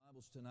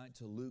Bibles tonight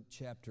to Luke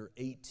chapter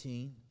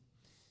 18.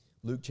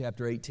 Luke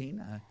chapter 18.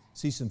 I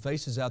see some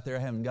faces out there I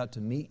haven't got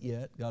to meet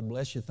yet. God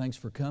bless you. Thanks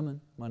for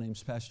coming. My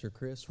name's Pastor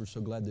Chris. We're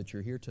so glad that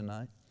you're here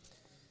tonight.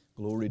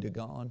 Glory to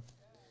God.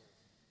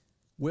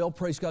 Well,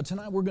 praise God.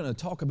 Tonight we're going to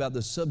talk about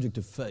the subject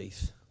of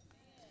faith.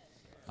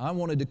 I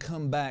wanted to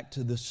come back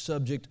to the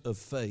subject of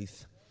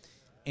faith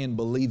and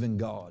believing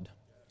God.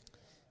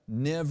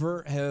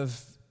 Never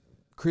have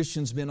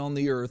Christians been on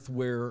the earth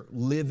where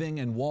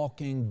living and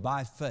walking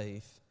by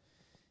faith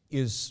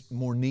is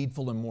more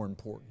needful and more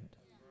important.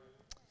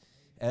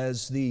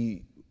 As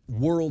the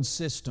world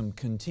system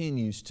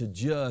continues to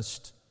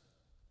just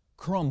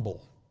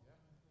crumble,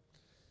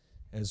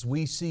 as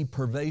we see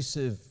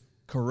pervasive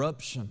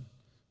corruption,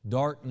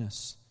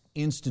 darkness,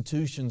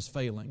 institutions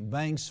failing,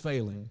 banks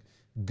failing,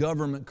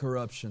 government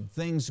corruption,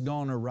 things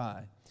gone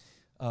awry,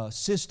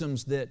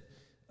 systems that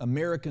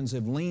Americans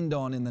have leaned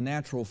on in the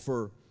natural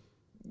for,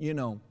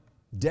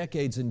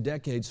 decades and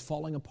decades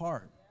falling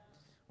apart.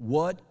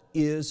 What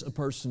is a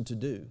person to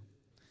do?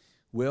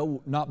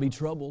 Well, not be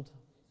troubled,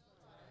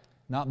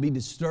 not be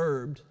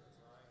disturbed.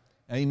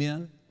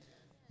 Amen.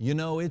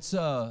 It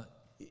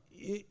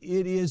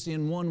is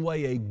in one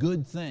way a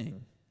good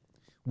thing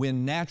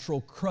when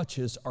natural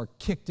crutches are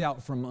kicked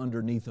out from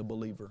underneath a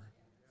believer.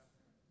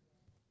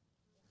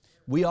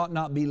 We ought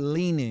not be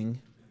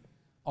leaning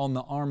on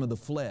the arm of the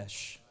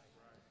flesh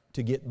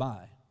to get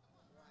by.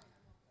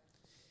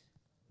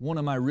 One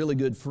of my really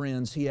good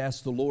friends, he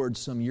asked the Lord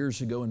some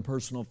years ago in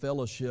personal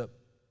fellowship.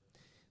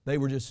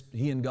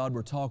 He and God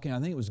were talking.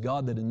 I think it was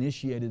God that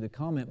initiated a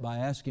comment by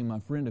asking my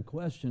friend a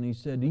question. He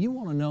said, "Do you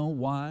want to know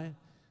why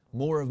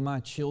more of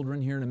my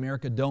children here in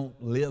America don't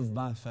live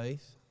by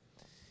faith?"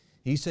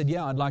 He said,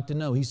 "Yeah, I'd like to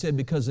know." He said,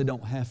 "Because they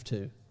don't have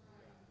to.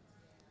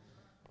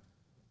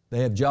 They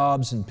have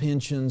jobs and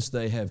pensions,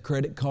 they have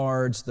credit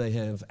cards, they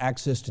have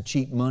access to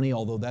cheap money,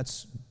 although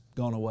that's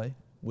gone away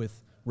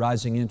with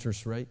rising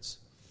interest rates.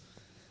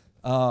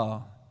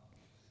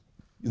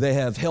 They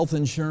have health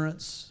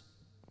insurance.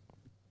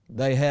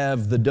 They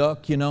have the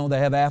duck, they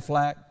have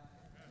Aflac.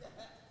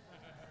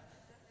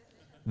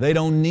 They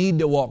don't need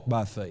to walk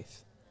by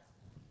faith."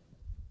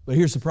 But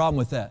here's the problem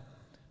with that.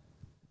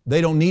 They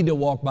don't need to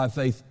walk by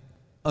faith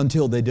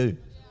until they do.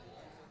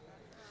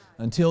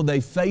 Until they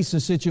face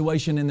a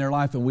situation in their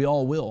life, and we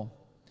all will,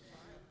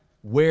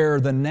 where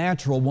the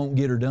natural won't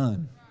get her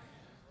done.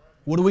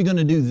 What are we going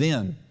to do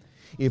then?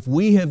 If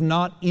we have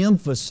not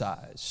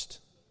emphasized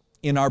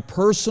in our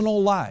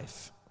personal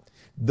life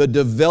the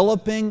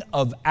developing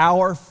of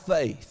our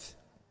faith,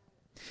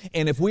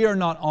 and if we are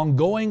not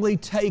ongoingly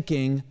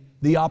taking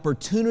the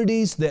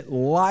opportunities that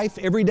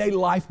everyday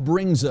life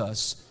brings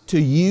us to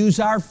use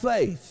our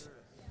faith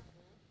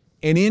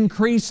and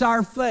increase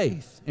our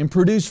faith and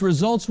produce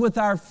results with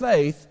our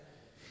faith,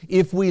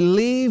 if we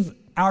leave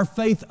our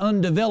faith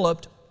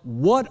undeveloped,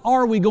 what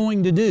are we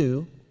going to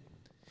do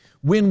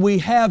when we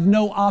have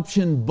no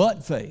option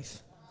but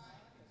faith?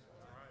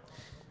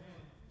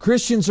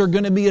 Christians are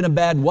going to be in a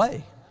bad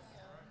way.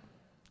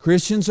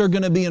 Christians are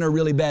going to be in a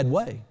really bad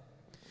way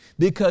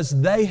because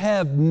they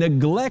have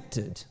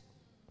neglected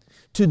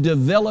to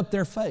develop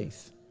their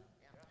faith.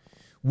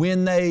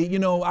 When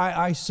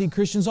I see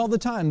Christians all the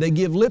time, they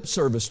give lip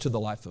service to the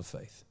life of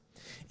faith.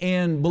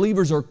 And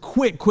believers are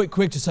quick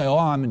to say, "Oh,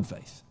 I'm in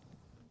faith.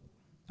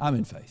 I'm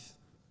in faith."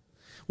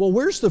 Well,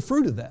 where's the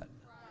fruit of that?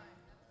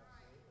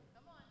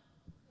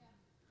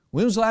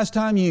 When was the last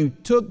time you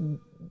took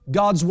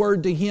God's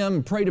Word to Him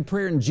and prayed a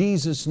prayer in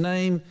Jesus'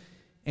 name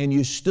and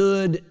you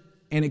stood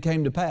and it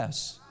came to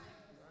pass?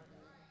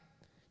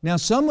 Now,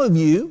 some of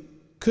you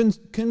can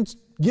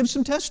give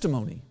some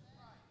testimony.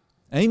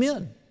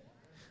 Amen.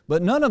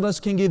 But none of us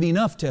can give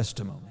enough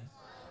testimony.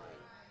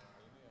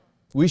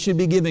 We should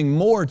be giving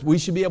more. We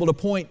should be able to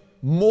point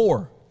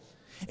more.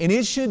 And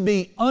it should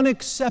be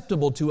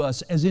unacceptable to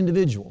us as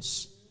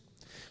individuals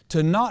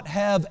to not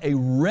have a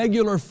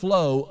regular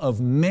flow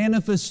of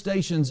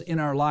manifestations in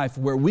our life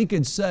where we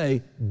could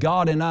say,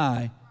 "God and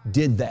I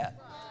did that.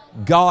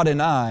 God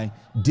and I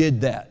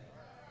did that."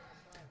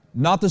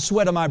 Not the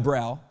sweat of my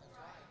brow,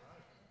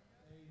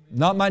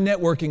 not my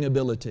networking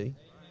ability,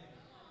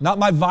 not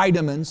my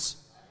vitamins,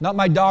 not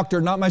my doctor,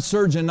 not my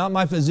surgeon, not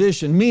my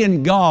physician. Me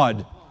and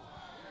God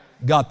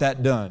got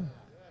that done.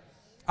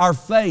 Our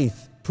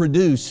faith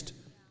produced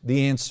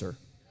the answer.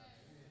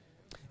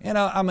 And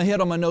I'm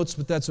ahead on my notes,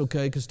 but that's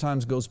okay because time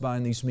goes by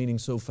in these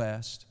meetings so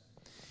fast.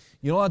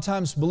 A lot of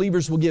times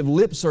believers will give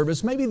lip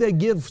service. Maybe they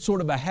give sort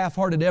of a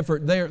half-hearted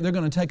effort. They're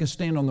going to take a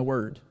stand on the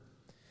Word.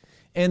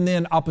 And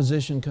then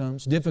opposition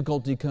comes,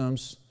 difficulty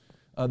comes.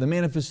 The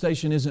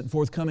manifestation isn't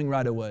forthcoming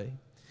right away.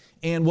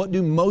 And what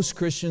do most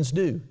Christians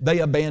do? They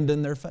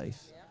abandon their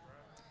faith.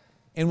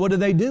 And what do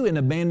they do in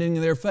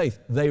abandoning their faith?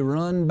 They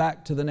run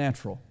back to the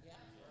natural.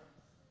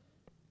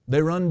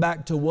 They run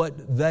back to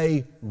what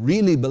they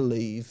really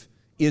believe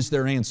is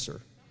their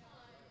answer.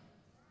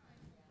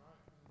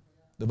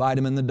 The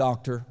vitamin, the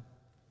doctor,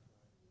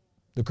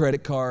 the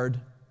credit card.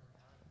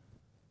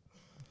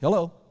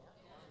 Hello.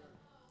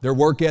 Their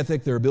work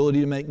ethic, their ability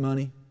to make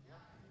money.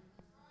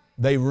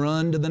 They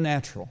run to the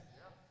natural.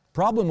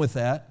 Problem with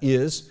that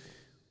is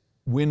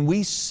when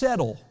we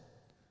settle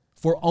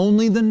for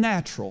only the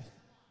natural,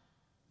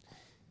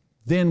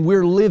 then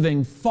we're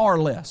living far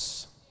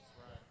less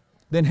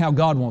than how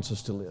God wants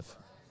us to live.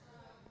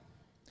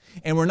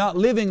 And we're not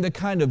living the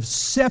kind of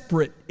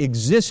separate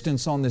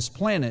existence on this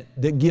planet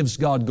that gives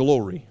God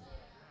glory.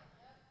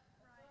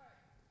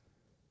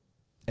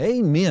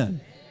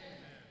 Amen.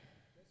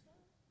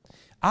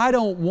 I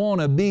don't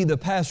want to be the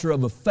pastor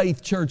of a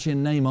faith church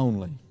in name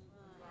only.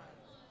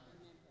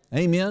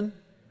 Amen.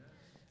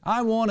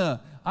 I want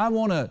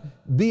to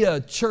be a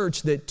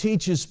church that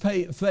teaches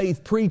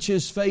faith,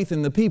 preaches faith,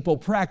 and the people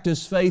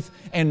practice faith,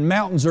 and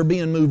mountains are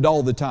being moved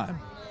all the time.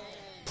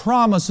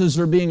 Promises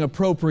are being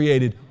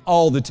appropriated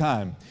all the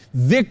time.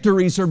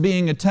 Victories are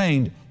being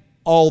attained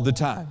all the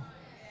time.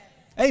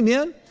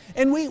 Amen.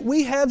 And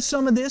we have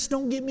some of this,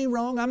 don't get me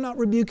wrong. I'm not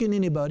rebuking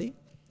anybody.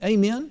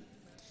 Amen.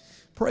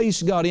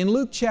 Praise God. In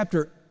Luke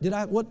chapter, did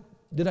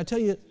I tell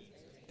you?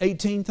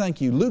 18,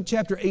 thank you. Luke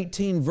chapter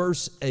 18,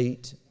 verse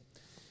 8.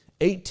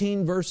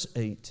 18, verse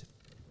 8.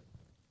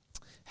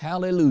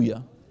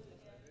 Hallelujah.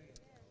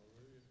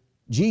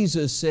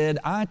 Jesus said,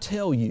 I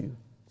tell you.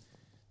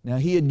 Now,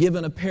 He had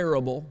given a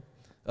parable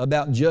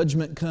about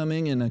judgment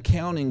coming and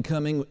accounting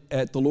coming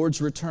at the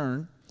Lord's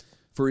return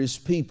for His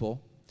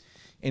people.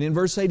 And in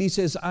verse 8 He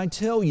says, I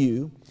tell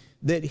you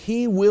that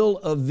He will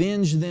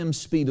avenge them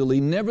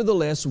speedily.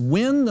 Nevertheless,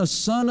 when the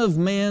Son of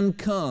Man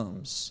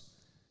comes,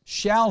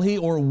 shall He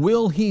or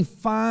will He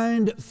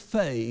find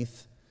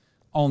faith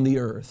on the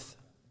earth?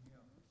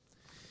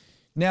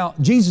 Now,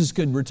 Jesus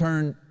could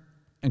return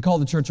and call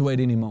the church away at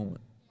any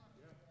moment.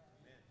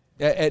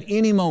 At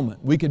any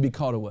moment, we could be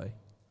caught away.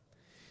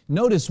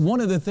 Notice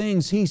one of the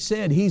things He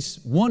said He's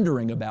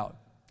wondering about.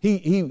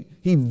 He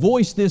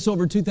voiced this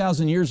over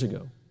 2,000 years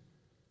ago,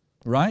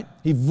 right?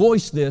 He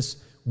voiced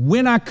this,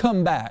 when I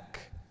come back,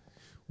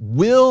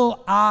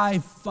 will I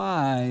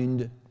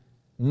find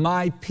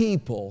my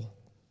people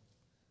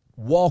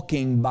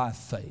walking by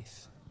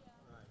faith?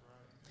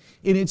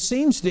 And it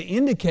seems to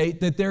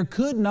indicate that there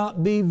could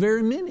not be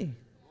very many.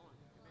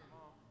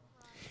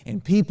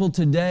 And people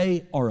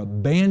today are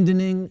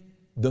abandoning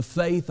the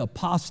faith,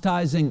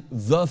 apostatizing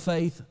the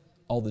faith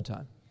all the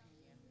time.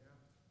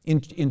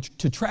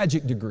 To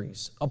tragic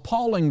degrees,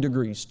 appalling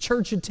degrees.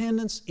 Church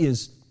attendance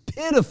is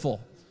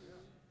pitiful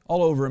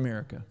all over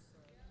America.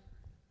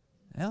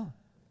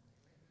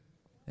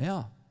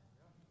 Yeah.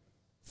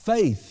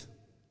 Faith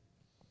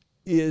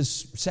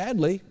is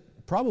sadly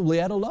probably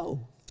at a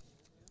low.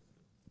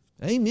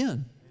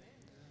 Amen.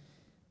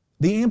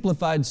 The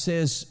Amplified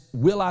says,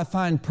 will I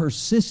find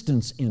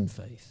persistence in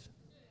faith?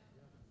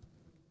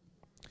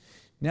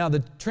 Now, the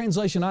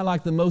translation I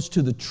like the most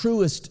to the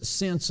truest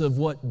sense of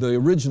what the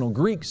original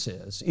Greek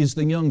says is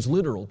the Young's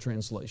literal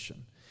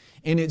translation.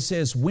 And it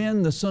says,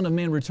 when the Son of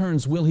Man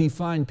returns, will He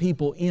find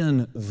people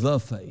in the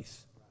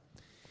faith?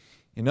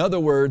 In other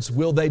words,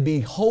 will they be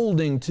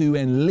holding to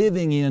and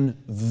living in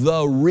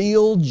the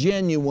real,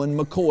 genuine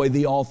McCoy,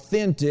 the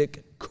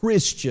authentic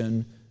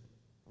Christian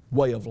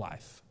way of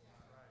life?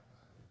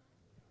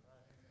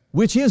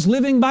 Which is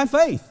living by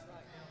faith.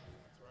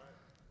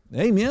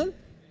 Amen.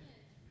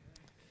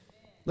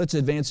 Let's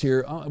advance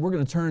here. We're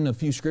going to turn a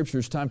few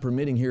scriptures, time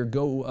permitting here.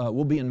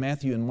 We'll be in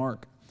Matthew and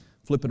Mark,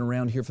 flipping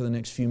around here for the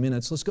next few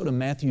minutes. Let's go to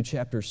Matthew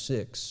chapter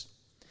 6.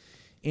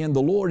 And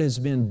the Lord has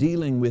been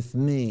dealing with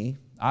me,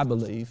 I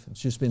believe,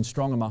 it's just been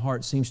strong in my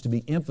heart, seems to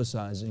be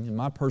emphasizing in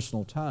my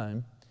personal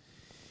time,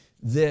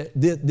 that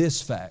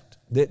this fact,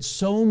 that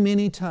so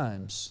many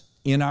times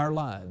in our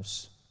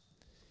lives,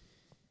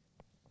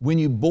 when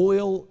you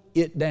boil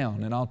it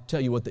down, and I'll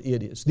tell you what the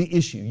it is, the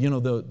issue,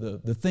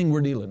 the thing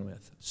we're dealing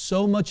with.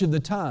 So much of the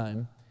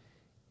time,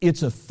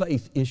 it's a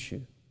faith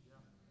issue.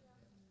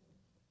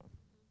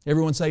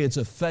 Everyone say it's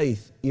a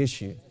faith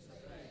issue.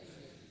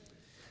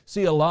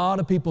 See, a lot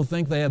of people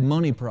think they have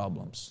money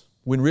problems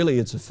when really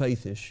it's a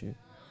faith issue.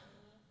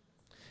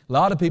 A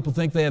lot of people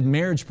think they have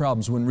marriage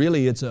problems when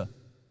really it's a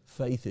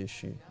faith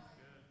issue.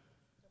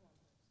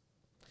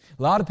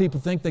 A lot of people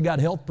think they got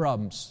health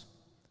problems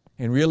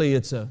and really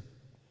it's a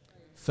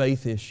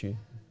faith issue.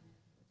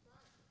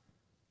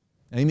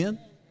 Amen?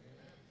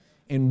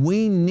 And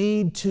we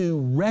need to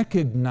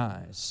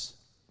recognize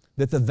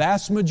that the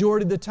vast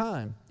majority of the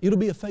time, it'll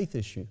be a faith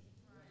issue.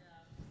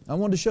 I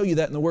wanted to show you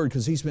that in the Word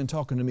because He's been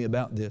talking to me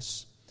about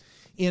this.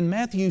 In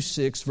Matthew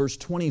 6, verse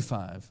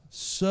 25,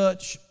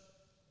 such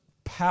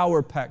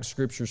power-packed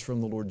scriptures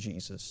from the Lord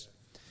Jesus.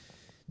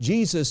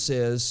 Jesus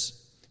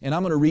says, and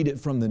I'm going to read it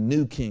from the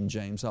New King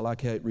James. I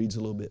like how it reads a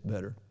little bit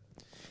better.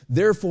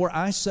 Therefore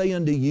I say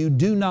unto you,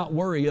 do not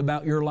worry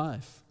about your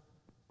life.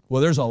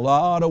 Well, there's a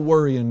lot of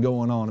worrying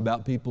going on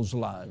about people's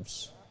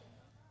lives.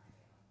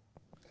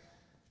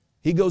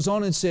 He goes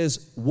on and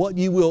says, what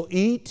you will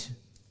eat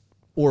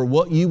or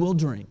what you will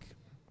drink,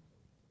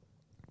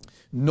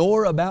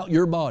 nor about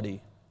your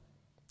body.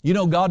 You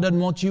know, God doesn't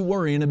want you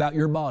worrying about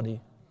your body.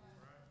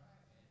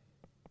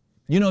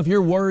 You know, if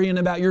you're worrying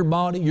about your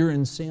body, you're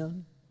in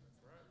sin.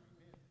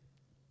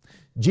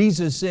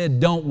 Jesus said,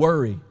 don't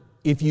worry.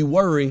 If you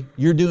worry,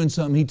 you're doing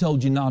something He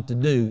told you not to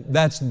do.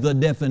 That's the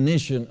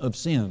definition of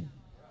sin.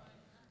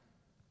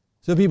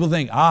 So people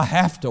think, I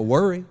have to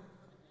worry.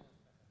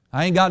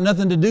 I ain't got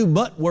nothing to do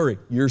but worry.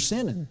 You're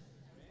sinning.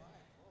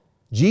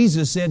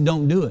 Jesus said,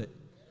 don't do it.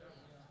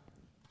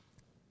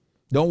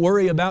 Don't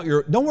worry about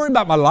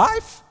my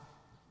life.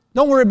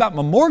 Don't worry about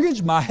my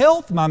mortgage, my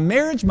health, my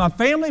marriage, my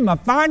family, my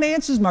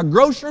finances, my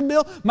grocery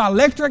bill, my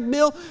electric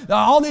bill,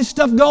 all this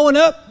stuff going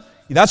up.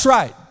 That's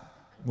right.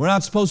 We're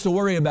not supposed to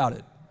worry about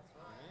it.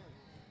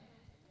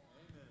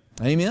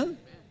 Amen?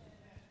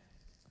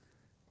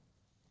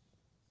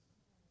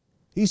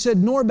 He said,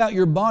 nor about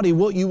your body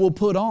what you will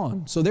put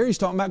on. So there He's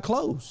talking about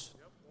clothes.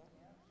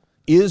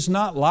 Is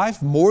not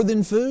life more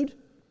than food?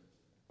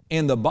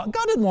 And God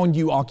didn't want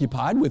you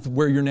occupied with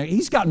where you're naked.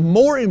 He's got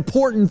more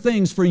important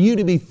things for you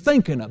to be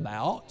thinking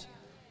about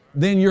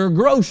than your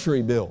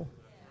grocery bill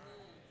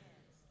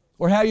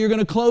or how you're going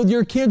to clothe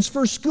your kids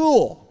for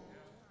school.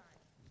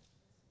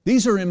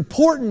 These are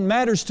important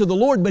matters to the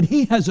Lord, but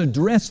He has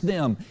addressed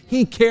them.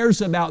 He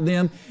cares about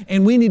them,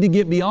 and we need to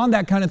get beyond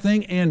that kind of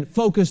thing and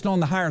focused on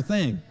the higher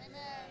thing.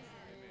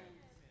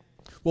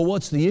 Well,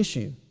 what's the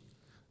issue?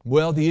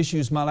 Well, the issue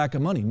is my lack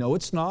of money. No,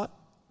 it's not.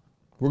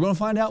 We're going to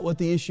find out what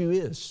the issue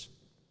is.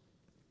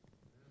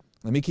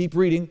 Let me keep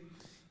reading.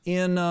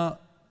 In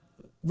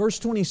verse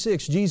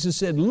 26, Jesus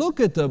said,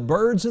 look at the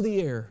birds of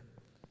the air,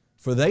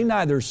 for they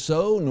neither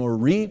sow nor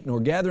reap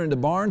nor gather into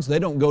barns. They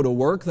don't go to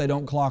work. They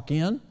don't clock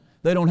in.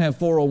 They don't have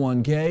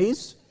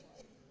 401ks.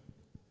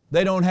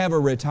 They don't have a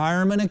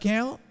retirement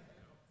account,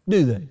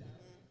 do they?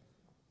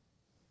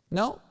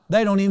 No,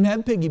 they don't even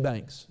have piggy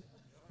banks.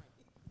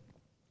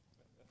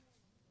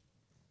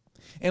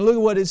 And look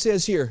at what it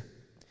says here.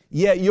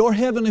 Yet your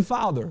heavenly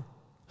Father,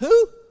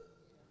 who?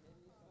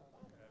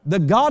 The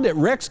God that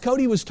Rex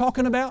Cody was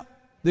talking about,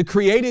 that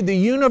created the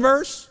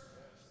universe?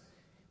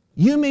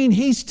 You mean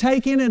He's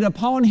taking it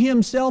upon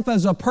Himself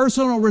as a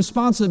personal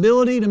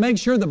responsibility to make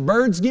sure the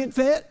birds get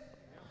fed?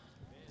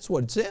 That's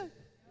what it said.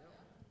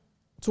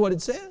 That's what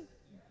it said.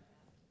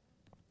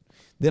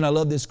 Then I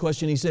love this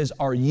question. He says,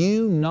 are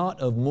you not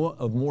of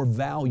more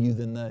value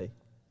than they?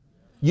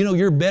 You know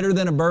you're better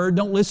than a bird.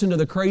 Don't listen to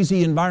the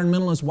crazy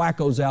environmentalist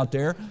wackos out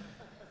there.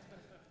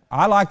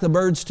 I like the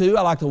birds too.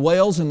 I like the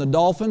whales and the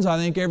dolphins. I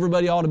think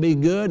everybody ought to be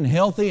good and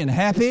healthy and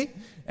happy.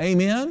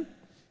 Amen.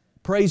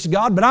 Praise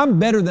God. But I'm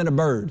better than a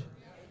bird.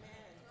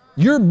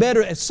 You're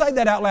better. Say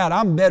that out loud.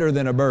 I'm better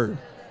than a bird.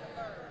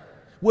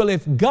 Well,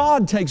 if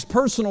God takes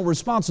personal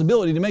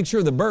responsibility to make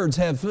sure the birds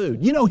have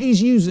food, you know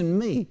He's using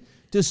me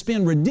to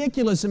spend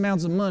ridiculous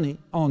amounts of money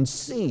on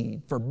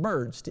seed for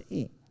birds to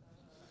eat.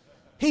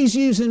 He's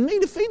using me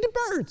to feed the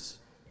birds.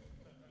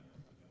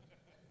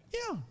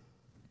 Yeah.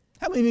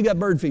 How many of you got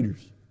bird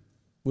feeders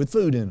with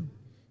food in them?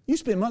 You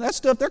spend money. That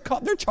stuff,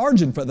 they're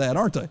charging for that,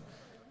 aren't they?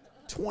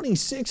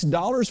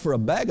 $26 for a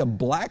bag of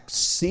black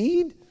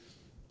seed?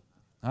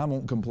 I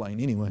won't complain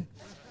anyway.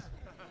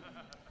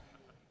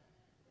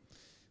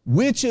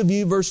 Which of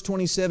you, verse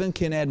 27,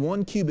 can add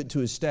 1 cubit to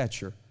his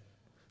stature?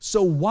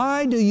 So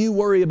why do you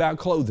worry about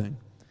clothing?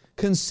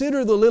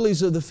 Consider the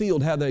lilies of the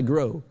field, how they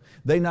grow.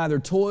 They neither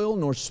toil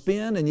nor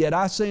spin, and yet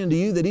I say unto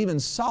you that even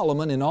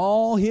Solomon in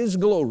all his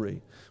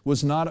glory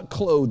was not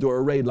clothed or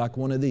arrayed like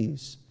one of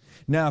these.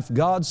 Now if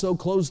God so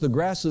clothes the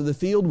grass of the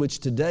field, which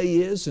today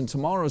is and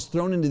tomorrow is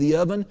thrown into the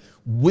oven,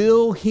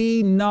 will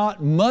He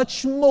not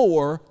much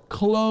more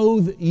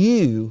clothe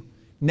you?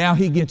 Now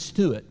He gets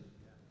to it.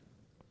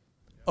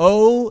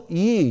 O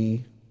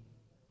ye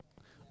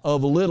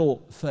of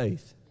little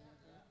faith.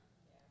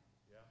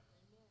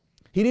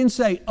 He didn't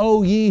say,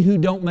 O ye who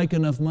don't make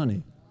enough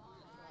money.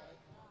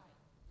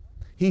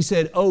 He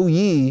said, O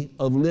ye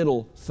of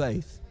little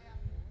faith.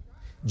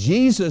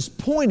 Jesus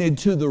pointed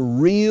to the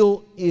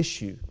real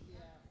issue.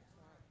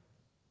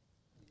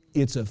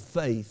 It's a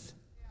faith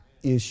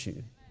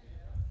issue.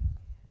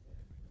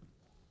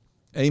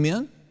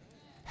 Amen?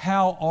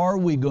 How are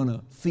we going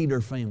to feed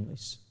our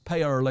families,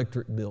 pay our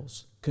electric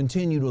bills,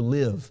 continue to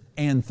live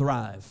and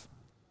thrive?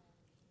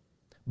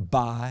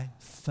 By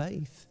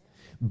faith,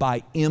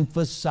 by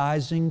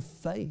emphasizing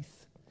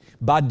faith,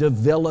 by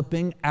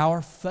developing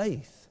our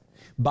faith,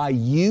 by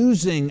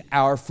using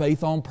our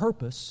faith on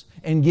purpose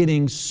and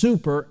getting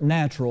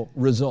supernatural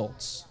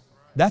results.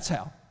 That's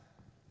how.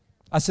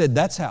 I said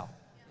that's how.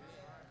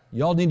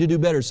 Y'all need to do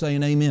better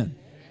saying amen.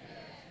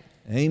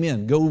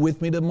 Amen. Go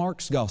with me to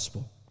Mark's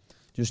Gospel.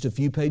 Just a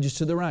few pages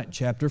to the right,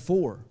 chapter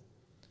 4.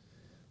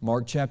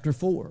 Mark chapter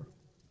 4.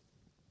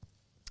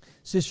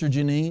 Sister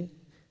Janine,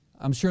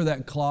 I'm sure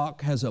that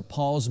clock has a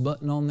pause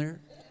button on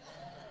there.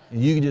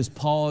 And you can just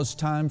pause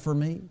time for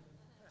me.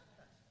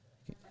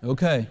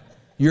 Okay.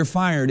 You're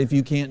fired if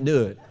you can't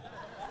do it.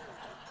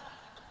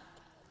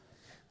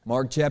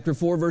 Mark chapter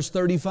 4, verse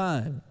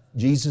 35.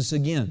 Jesus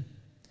again.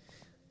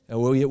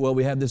 Well,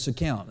 we have this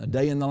account. A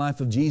day in the life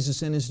of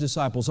Jesus and His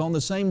disciples. On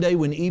the same day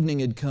when evening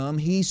had come,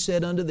 He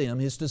said unto them,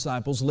 His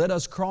disciples, let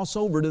us cross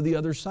over to the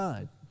other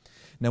side.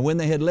 Now when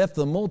they had left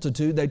the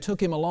multitude, they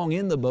took Him along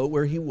in the boat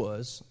where He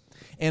was,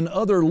 and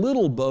other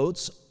little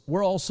boats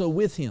were also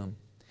with Him.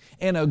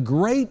 And a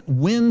great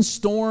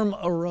windstorm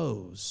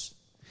arose,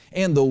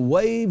 and the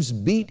waves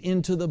beat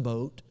into the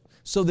boat,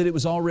 so that it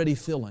was already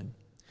filling.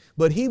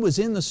 But he was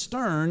in the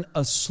stern,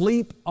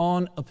 asleep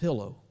on a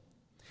pillow.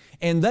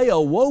 And they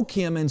awoke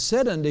him and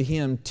said unto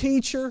him,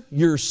 Teacher,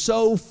 you're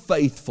so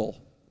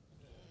faithful.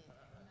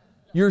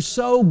 You're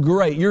so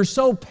great. You're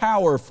so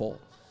powerful.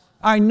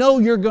 I know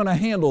you're going to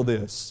handle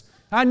this.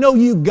 I know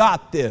you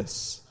got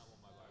this.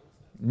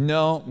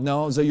 No.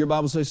 Does your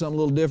Bible say something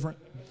a little different?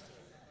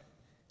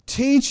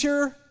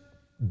 Teacher,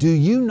 do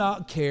you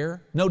not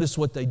care? Notice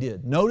what they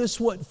did. Notice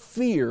what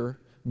fear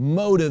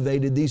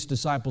motivated these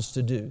disciples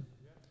to do.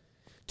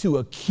 To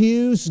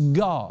accuse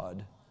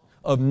God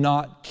of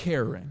not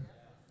caring.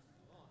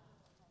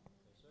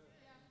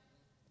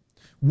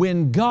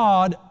 When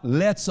God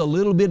lets a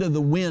little bit of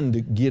the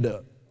wind get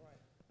up,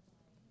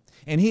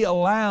 and He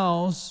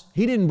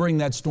didn't bring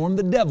that storm,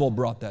 the devil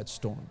brought that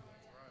storm.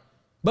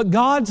 But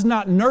God's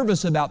not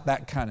nervous about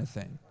that kind of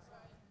thing.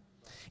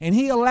 And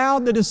He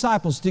allowed the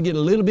disciples to get a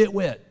little bit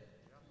wet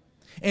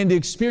and to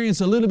experience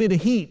a little bit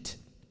of heat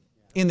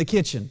in the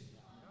kitchen.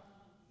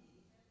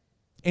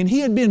 And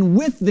He had been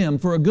with them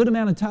for a good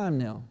amount of time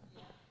now.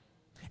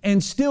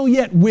 And still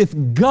yet,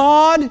 with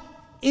God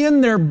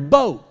in their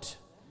boat,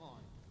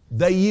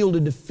 they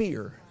yielded to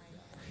fear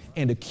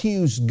and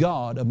accused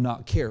God of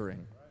not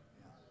caring.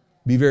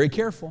 Be very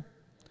careful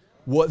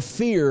what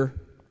fear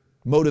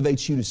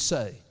motivates you to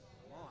say.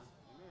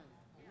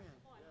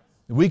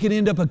 We could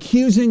end up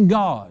accusing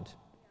God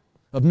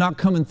of not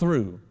coming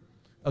through,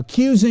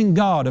 accusing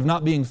God of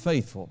not being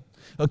faithful,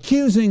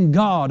 accusing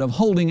God of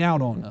holding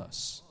out on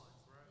us.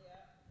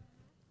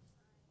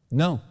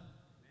 No.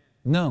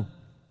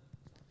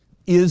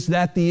 Is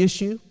that the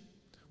issue?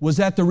 Was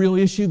that the real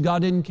issue?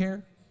 God didn't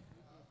care?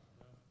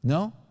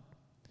 No,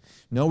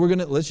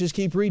 let's just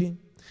keep reading.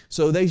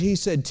 So he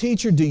said,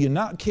 Teacher, do you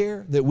not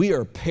care that we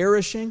are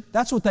perishing?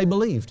 That's what they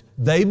believed.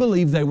 They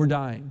believed they were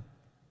dying.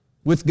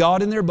 With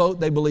God in their boat,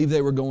 they believed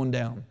they were going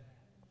down.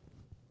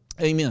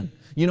 Amen.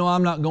 You know,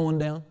 I'm not going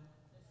down.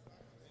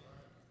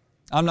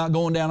 I'm not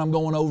going down, I'm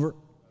going over.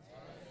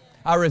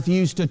 I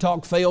refuse to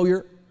talk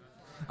failure.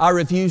 I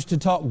refuse to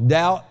talk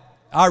doubt.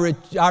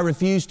 I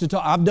refuse to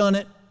talk, I've done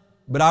it,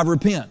 but I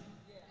repent.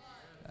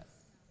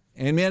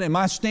 Amen. And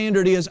my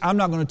standard is I'm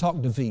not going to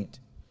talk defeat.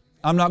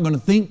 I'm not going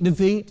to think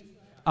defeat.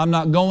 I'm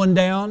not going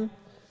down.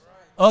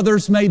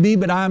 Others may be,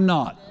 but I am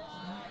not.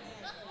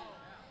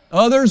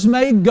 Others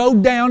may go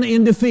down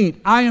in defeat.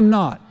 I am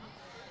not.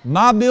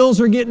 My bills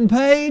are getting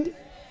paid.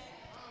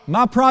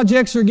 My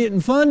projects are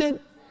getting funded.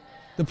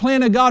 The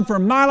plan of God for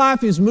my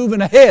life is moving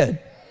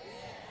ahead.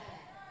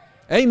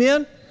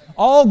 Amen.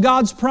 All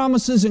God's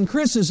promises in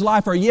Chris's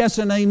life are yes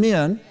and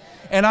amen.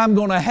 And I'm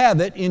going to have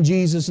it in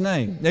Jesus'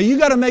 name. Now you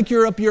got to make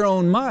up your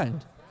own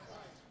mind.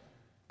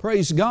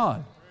 Praise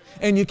God.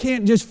 And you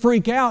can't just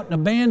freak out and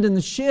abandon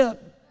the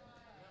ship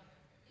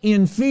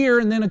in fear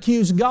and then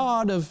accuse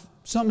God of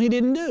something He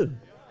didn't do.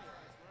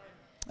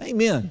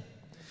 Amen.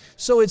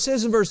 So it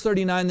says in verse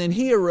 39, Then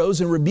He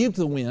arose and rebuked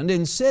the wind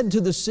and said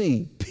to the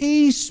sea,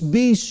 Peace,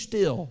 be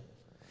still.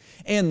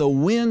 And the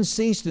wind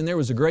ceased and there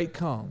was a great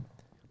calm.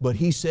 But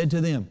He said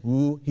to them,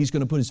 He's going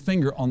to put His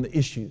finger on the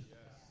issue.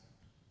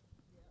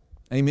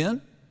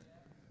 Amen?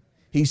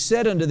 He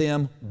said unto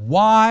them,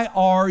 Why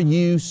are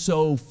you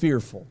so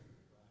fearful?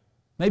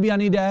 Maybe I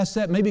need to ask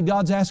that. Maybe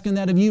God's asking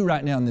that of you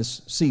right now in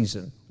this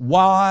season.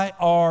 Why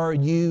are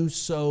you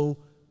so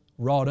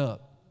wrought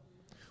up?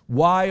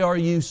 Why are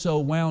you so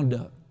wound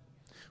up?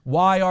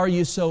 Why are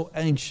you so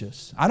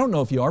anxious? I don't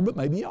know if you are, but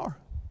maybe you are.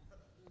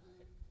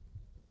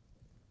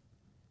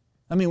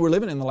 I mean, we're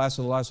living in the last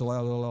of the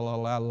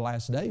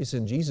last days,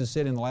 and Jesus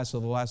said in the last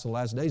of the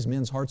last days,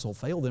 men's hearts will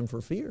fail them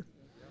for fear,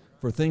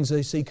 for things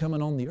they see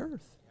coming on the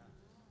earth.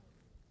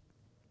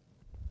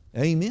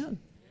 Amen.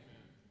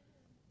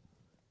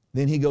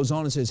 Then He goes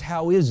on and says,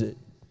 How is it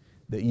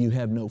that you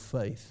have no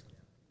faith?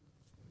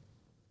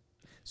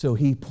 So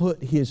He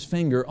put His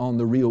finger on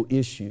the real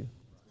issue.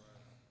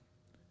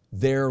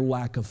 Their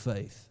lack of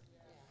faith.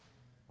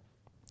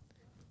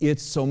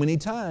 It's so many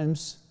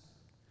times,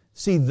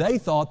 see, they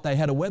thought they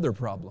had a weather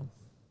problem.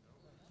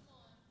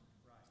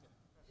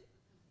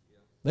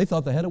 They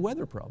thought they had a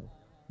weather problem.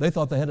 They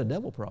thought they had a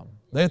devil problem.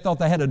 They thought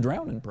they had a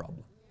drowning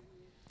problem.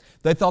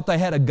 They thought they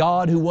had a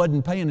God who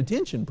wasn't paying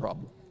attention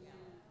problem.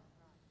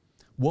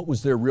 What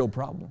was their real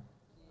problem?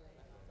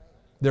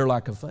 Their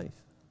lack of faith.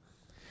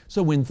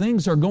 So when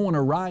things are going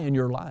awry in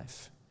your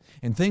life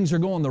and things are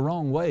going the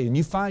wrong way and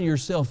you find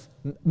yourself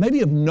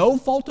maybe of no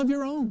fault of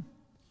your own,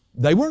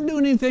 they weren't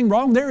doing anything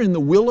wrong. They're in the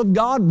will of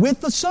God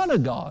with the Son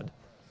of God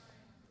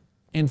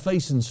and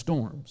facing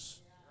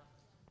storms.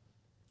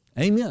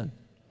 Amen.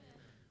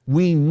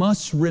 We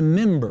must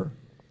remember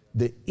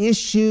the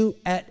issue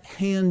at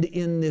hand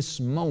in this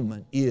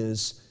moment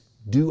is,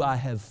 do I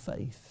have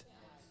faith?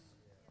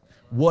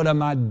 What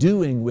am I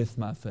doing with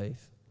my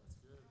faith?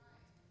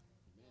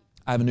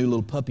 I have a new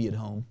little puppy at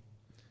home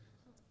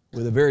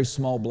with a very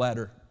small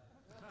bladder.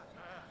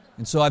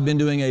 And so I've been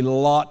doing a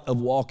lot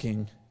of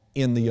walking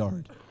in the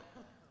yard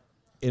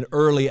in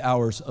early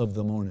hours of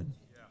the morning.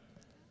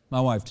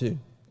 My wife too.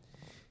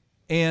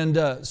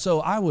 And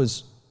so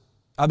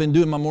I've been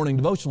doing my morning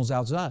devotionals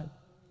outside.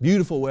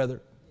 Beautiful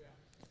weather.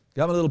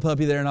 Got my little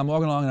puppy there, and I'm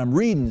walking along and I'm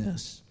reading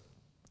this.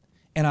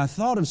 And I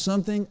thought of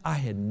something I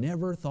had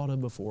never thought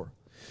of before.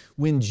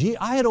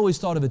 I had always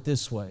thought of it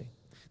this way,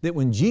 that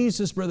when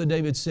Jesus, Brother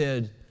David,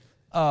 said,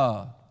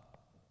 why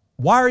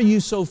are you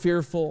so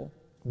fearful?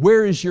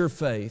 Where is your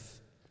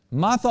faith?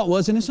 My thought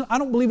was, and I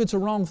don't believe it's a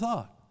wrong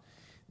thought,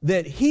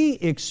 that He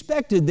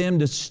expected them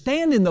to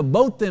stand in the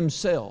boat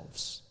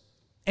themselves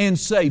and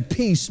say,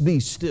 peace, be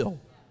still.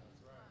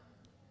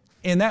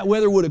 And that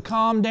weather would have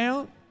calmed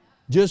down.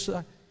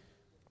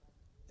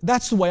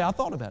 That's the way I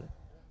thought about it.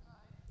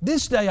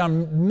 This day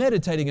I'm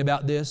meditating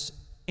about this,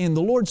 and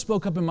the Lord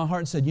spoke up in my heart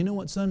and said, you know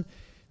what, son?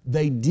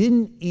 They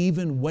didn't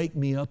even wake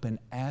me up and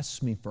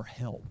ask me for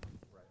help.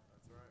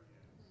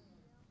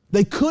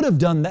 They could have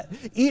done that.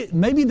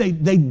 Maybe they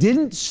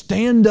didn't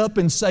stand up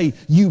and say,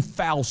 you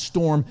foul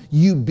storm,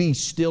 you be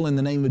still in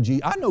the name of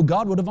Jesus. I know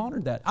God would have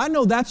honored that. I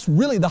know that's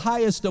really the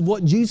highest of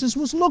what Jesus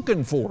was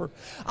looking for.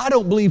 I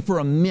don't believe for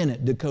a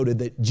minute, Dakota,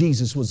 that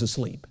Jesus was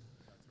asleep.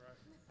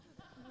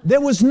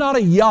 There was not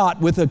a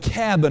yacht with a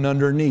cabin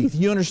underneath.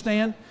 You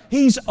understand?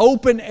 He's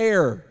open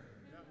air.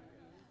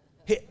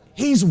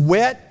 He's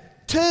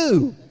wet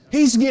too.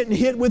 He's getting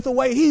hit with the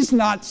wave. He's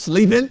not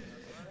sleeping.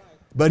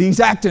 But he's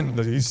acting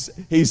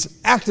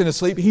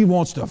asleep. He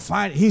wants to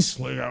find, he's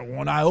got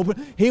one eye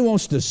open. He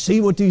wants to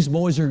see what these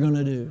boys are going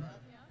to do.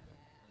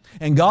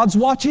 And God's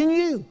watching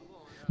you.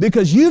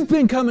 Because you've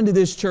been coming to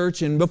this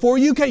church, and before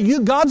you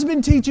came, God's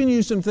been teaching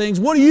you some things.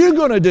 What are you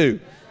going to do?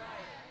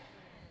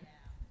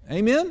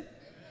 Amen?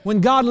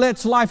 When God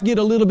lets life get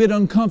a little bit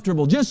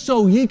uncomfortable, just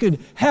so He could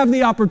have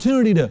the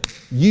opportunity to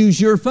use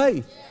your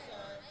faith.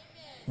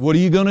 What are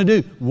you going to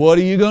do? What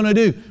are you going to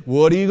do?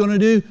 What are you going to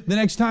do the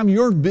next time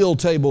your bill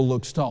table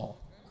looks tall?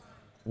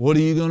 What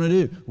are you going to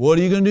do? What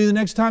are you going to do the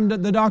next time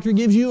the doctor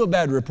gives you a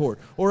bad report,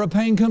 or a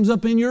pain comes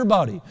up in your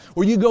body,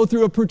 or you go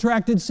through a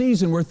protracted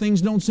season where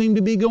things don't seem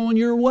to be going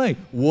your way?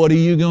 What are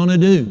you going to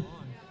do?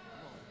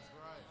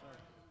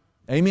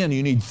 Amen.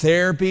 You need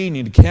therapy, you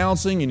need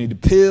counseling, you need a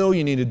pill,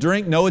 you need a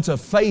drink. No, it's a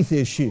faith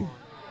issue.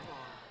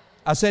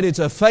 I said it's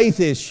a faith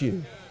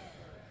issue.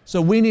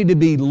 So we need to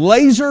be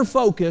laser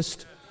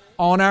focused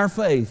on our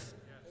faith,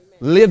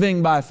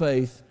 living by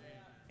faith,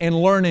 and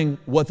learning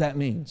what that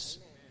means.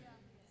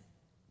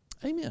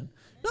 Amen.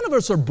 None of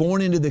us are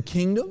born into the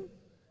kingdom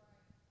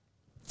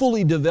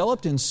fully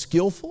developed and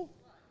skillful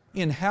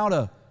in how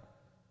to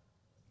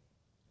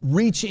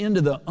reach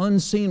into the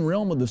unseen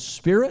realm of the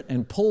Spirit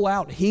and pull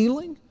out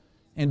healing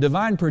and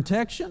divine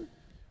protection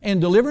and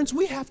deliverance.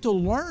 We have to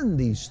learn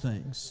these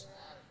things.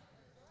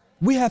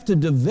 We have to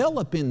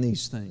develop in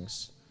these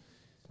things.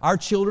 Our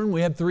children,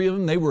 we have 3 of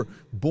them, they were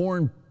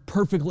born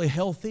perfectly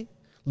healthy,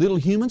 little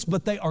humans,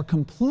 but they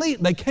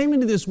came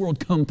into this world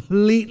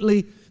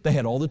completely, they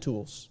had all the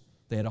tools.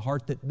 They had a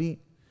heart that beat,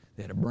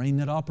 they had a brain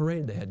that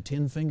operated, they had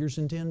 10 fingers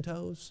and 10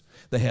 toes,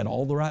 they had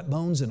all the right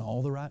bones in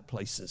all the right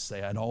places,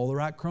 they had all the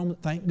right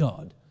chromosomes, thank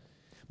God.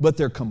 But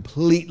they're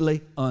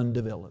completely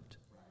undeveloped.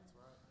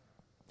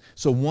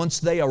 So once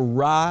they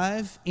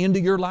arrive into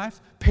your life,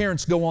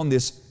 parents go on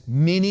this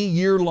many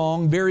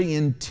year-long, very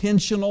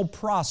intentional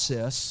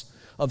process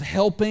of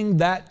helping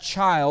that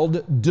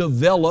child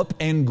develop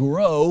and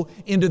grow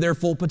into their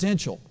full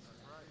potential.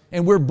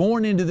 And we're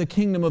born into the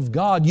kingdom of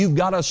God. You've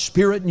got a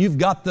spirit, and you've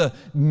got the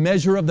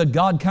measure of the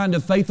God kind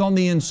of faith on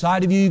the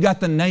inside of you. You've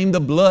got the name, the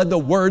blood, the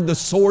word, the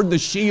sword, the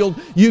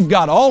shield. You've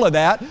got all of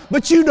that,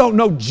 but you don't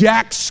know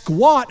jack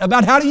squat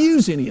about how to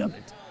use any of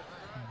it.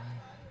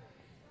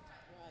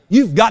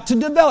 You've got to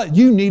develop.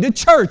 You need a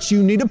church.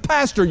 You need a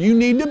pastor. You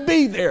need to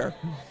be there.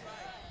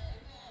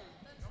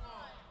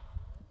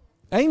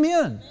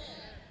 Amen.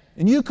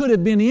 And you could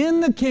have been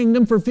in the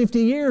kingdom for 50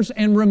 years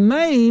and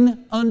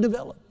remain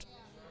undeveloped.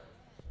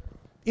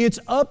 It's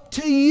up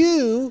to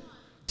you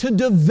to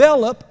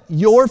develop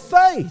your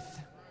faith.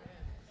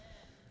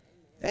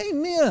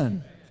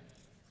 Amen.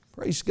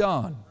 Praise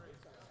God.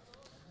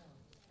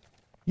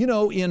 You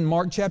know, in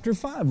Mark chapter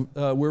 5,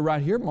 we're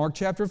right here, Mark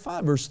chapter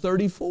 5, verse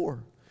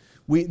 34.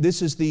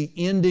 This is the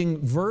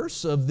ending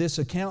verse of this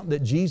account that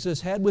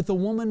Jesus had with a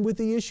woman with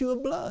the issue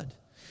of blood.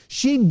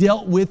 She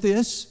dealt with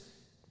this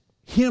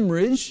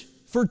hemorrhage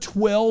for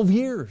 12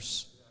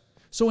 years.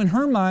 So in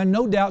her mind,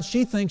 no doubt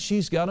she thinks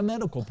she's got a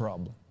medical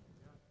problem.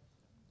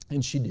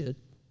 And she did.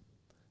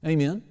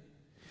 Amen.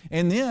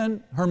 And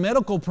then her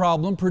medical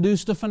problem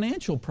produced a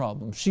financial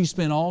problem. She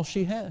spent all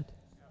she had.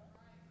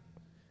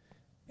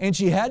 And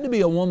she had to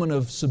be a woman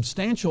of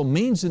substantial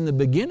means in the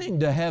beginning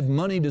to have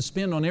money to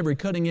spend on every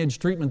cutting-edge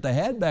treatment they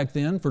had back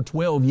then for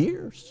 12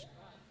 years.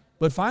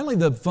 But finally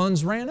the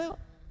funds ran out.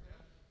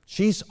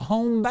 She's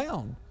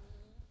homebound.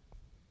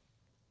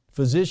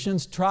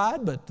 Physicians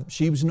tried, but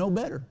she was no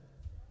better.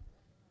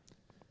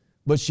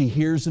 But she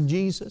hears of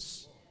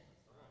Jesus,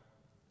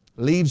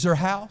 leaves her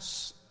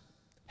house,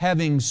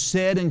 having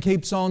said and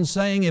keeps on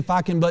saying, if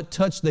I can but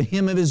touch the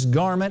hem of His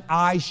garment,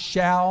 I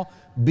shall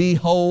be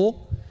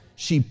whole.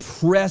 She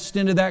pressed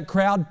into that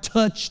crowd,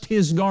 touched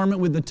His garment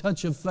with the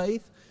touch of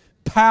faith,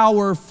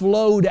 Power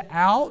flowed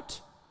out.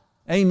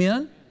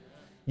 Amen.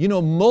 You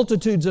know,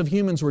 multitudes of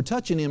humans were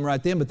touching him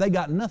right then, but they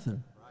got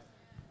nothing.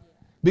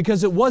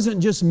 Because it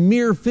wasn't just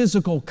mere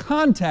physical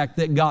contact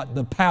that got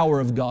the power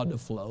of God to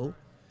flow.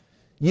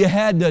 You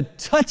had to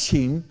touch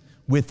him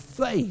with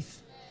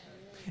faith.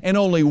 And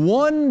only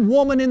one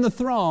woman in the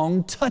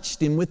throng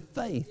touched him with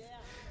faith.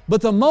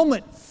 But the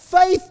moment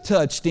faith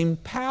touched him,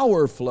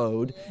 power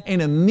flowed,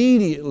 and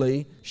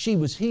immediately she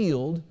was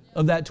healed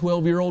of that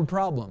 12-year-old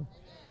problem.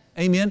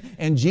 Amen.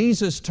 And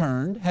Jesus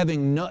turned,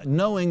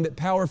 knowing that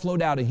power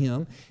flowed out of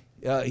him.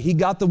 He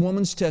got the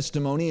woman's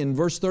testimony. In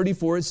verse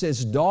 34 it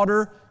says,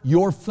 "Daughter,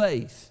 your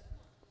faith."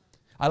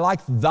 I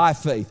like thy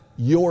faith,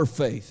 your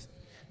faith.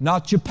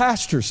 Not your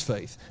pastor's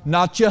faith,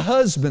 not your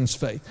husband's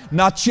faith,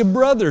 not your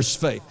brother's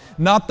faith,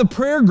 not the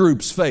prayer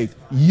group's faith.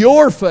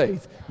 Your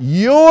faith.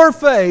 Your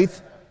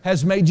faith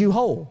has made you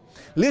whole.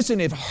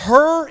 Listen, if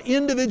her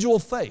individual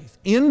faith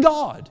in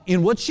God,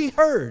 in what she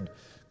heard,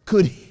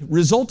 could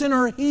result in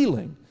her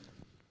healing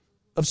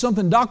of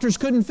something doctors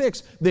couldn't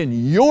fix, then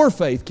your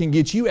faith can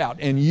get you out,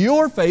 and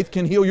your faith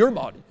can heal your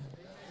body.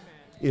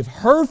 If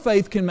her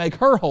faith can make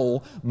her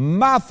whole,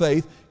 my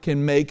faith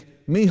can make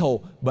me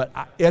whole. But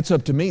it's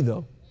up to me,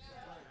 though.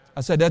 I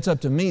said, that's up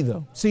to me,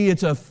 though. See,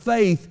 it's a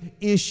faith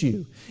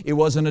issue. It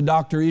wasn't a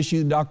doctor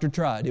issue. The doctor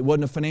tried. It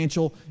wasn't a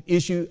financial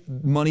issue.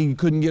 Money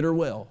couldn't get her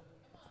well.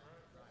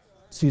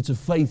 See, it's a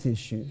faith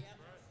issue.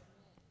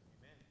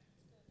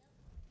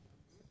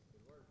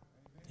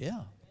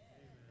 Yeah.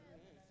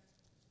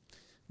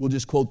 We'll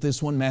just quote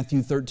this one,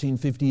 Matthew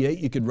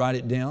 13:58. You could write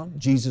it down.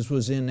 Jesus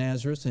was in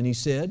Nazareth, and He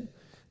said, the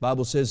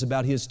Bible says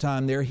about His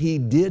time there, He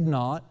did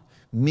not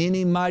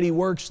many mighty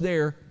works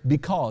there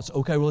because,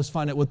 okay, well, let's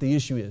find out what the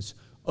issue is,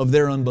 of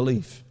their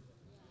unbelief.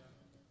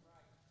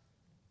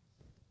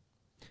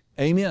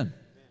 Amen.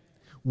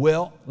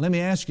 Well, let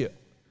me ask you,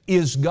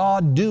 is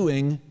God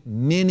doing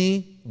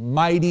many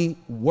mighty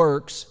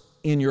works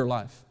in your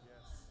life?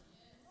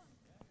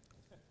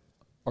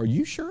 Are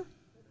you sure?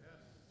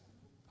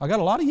 I got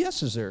a lot of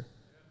yeses there.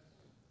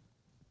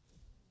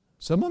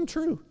 Some of them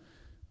true.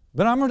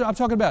 But I'm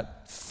talking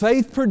about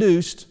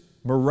faith-produced,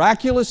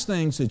 miraculous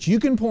things that you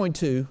can point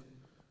to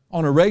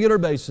on a regular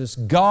basis.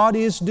 God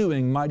is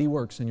doing mighty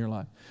works in your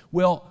life.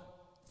 Well,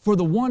 for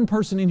the one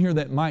person in here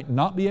that might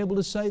not be able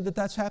to say that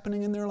that's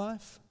happening in their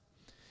life,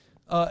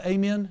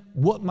 amen,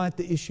 what might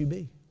the issue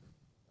be?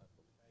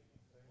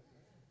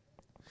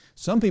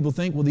 Some people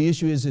think, well, the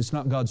issue is it's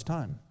not God's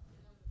time.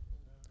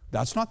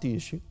 That's not the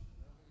issue.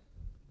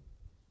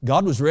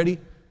 God was ready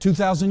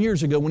 2,000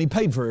 years ago when He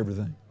paid for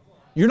everything.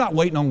 You're not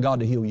waiting on God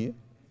to heal you.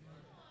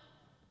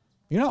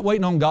 You're not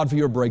waiting on God for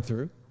your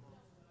breakthrough.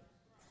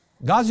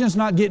 God's just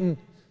not getting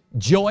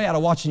joy out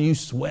of watching you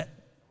sweat.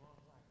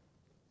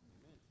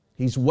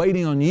 He's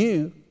waiting on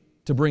you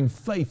to bring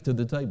faith to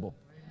the table.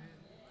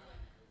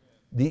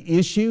 The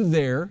issue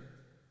there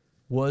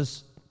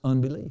was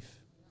unbelief.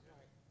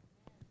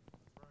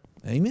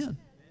 Amen.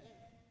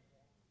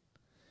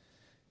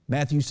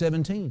 Matthew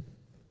 17.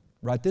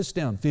 Write this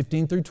down,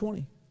 15 through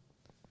 20.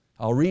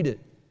 I'll read it.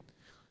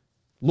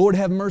 Lord,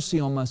 have mercy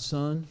on my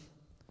son,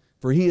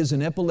 for he is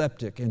an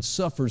epileptic and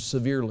suffers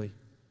severely.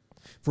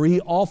 For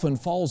he often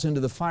falls into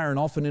the fire and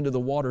often into the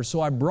water. So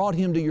I brought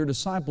him to your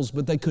disciples,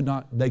 but they could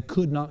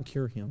not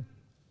cure him.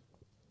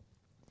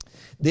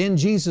 Then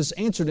Jesus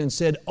answered and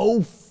said,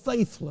 O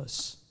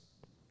faithless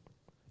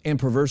and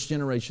perverse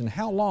generation,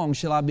 how long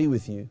shall I be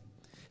with you?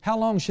 How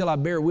long shall I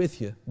bear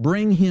with you?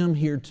 Bring him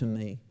here to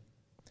me.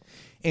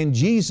 And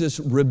Jesus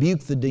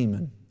rebuked the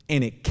demon,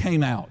 and it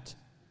came out.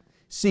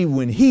 See,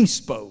 when He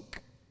spoke,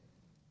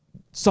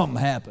 something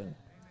happened.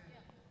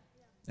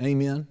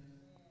 Amen.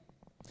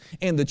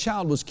 And the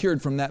child was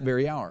cured from that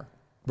very hour.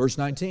 Verse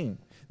 19.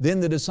 Then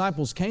the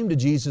disciples came to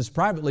Jesus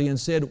privately and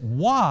said,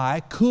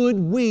 why could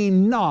we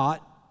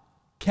not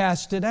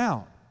cast it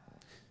out?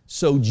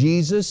 So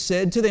Jesus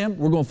said to them,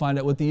 we're going to find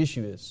out what the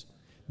issue is.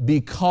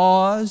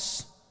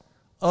 Because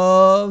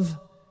of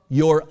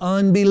your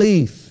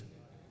unbelief.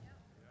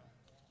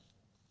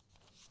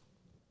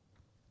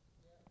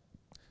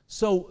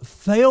 So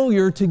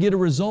failure to get a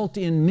result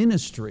in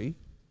ministry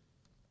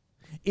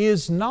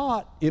is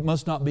not, it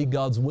must not be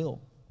God's will.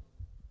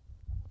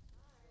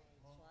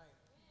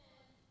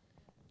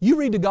 You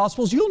read the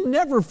Gospels, you'll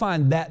never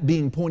find that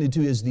being pointed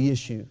to as the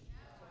issue.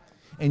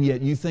 And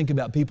yet you think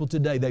about people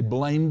today, they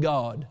blame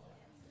God.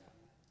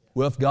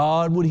 Well, if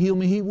God would heal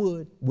me, He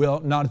would. Well,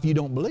 not if you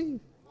don't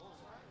believe.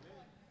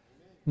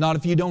 Not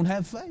if you don't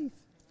have faith.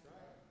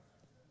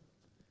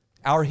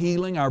 Our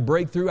healing, our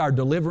breakthrough, our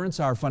deliverance,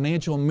 our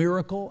financial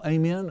miracle,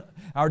 amen,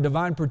 our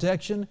divine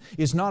protection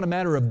is not a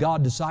matter of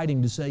God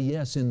deciding to say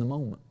yes in the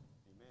moment.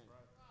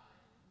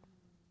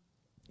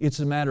 It's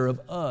a matter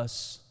of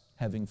us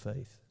having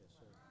faith.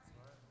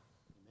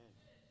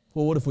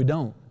 Well, what if we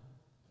don't?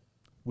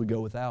 We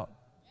go without.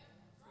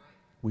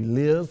 We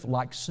live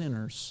like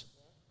sinners,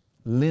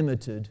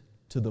 limited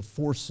to the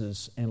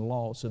forces and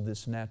laws of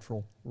this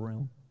natural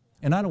realm.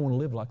 And I don't want to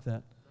live like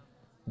that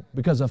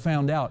because I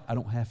found out I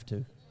don't have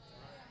to.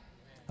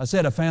 I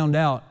said I found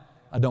out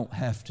I don't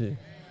have to.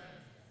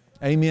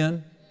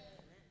 Amen.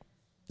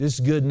 This is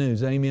good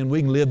news. Amen.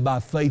 We can live by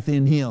faith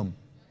in Him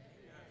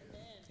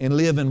and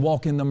live and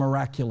walk in the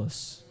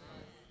miraculous.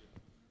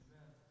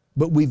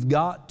 But we've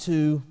got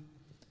to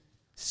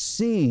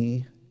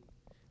see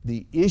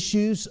the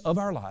issues of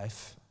our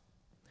life.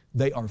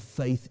 They are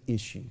faith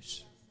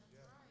issues.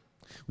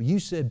 Well, you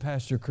said,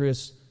 Pastor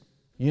Chris,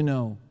 you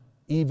know,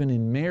 even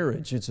in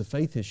marriage, it's a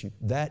faith issue.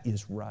 That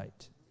is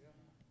right.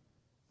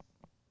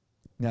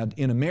 Now,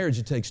 in a marriage,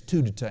 it takes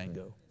two to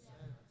tango.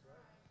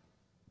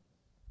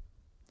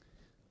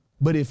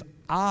 But if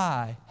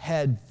I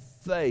had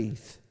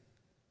faith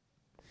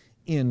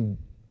in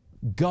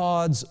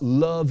God's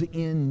love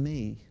in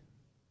me,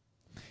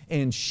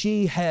 and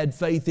she had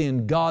faith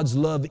in God's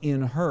love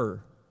in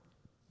her,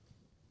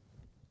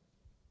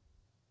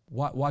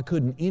 why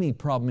couldn't any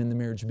problem in the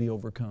marriage be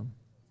overcome?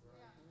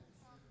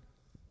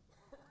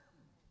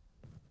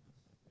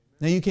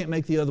 Now, you can't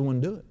make the other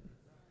one do it.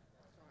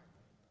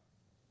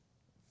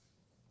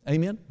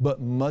 Amen?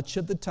 But much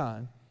of the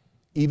time,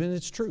 even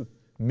it's true,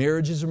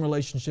 marriages and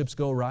relationships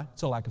go awry.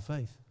 It's a lack of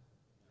faith.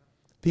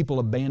 People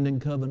abandon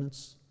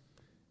covenants.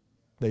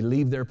 They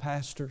leave their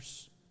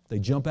pastors. They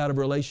jump out of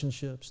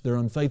relationships. They're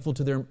unfaithful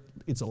to their...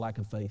 It's a lack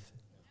of faith.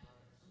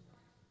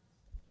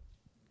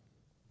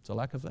 It's a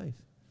lack of faith.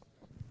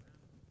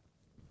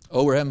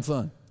 Oh, we're having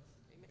fun.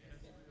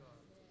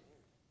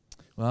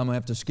 Well, I'm going to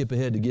have to skip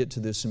ahead to get to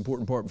this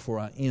important part before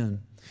I end.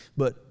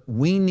 But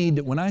we need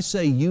to, when I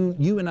say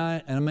you and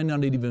I may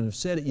not even have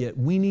said it yet,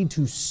 we need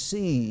to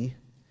see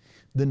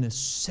the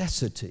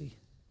necessity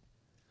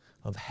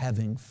of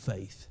having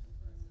faith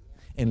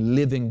and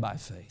living by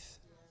faith.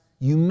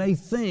 You may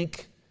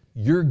think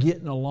you're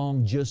getting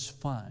along just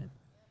fine,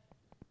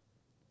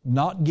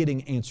 not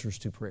getting answers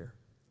to prayer.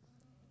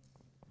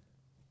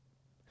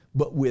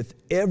 But with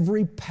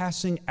every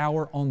passing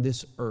hour on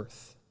this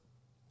earth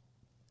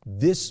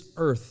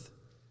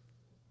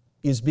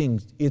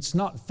it's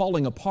not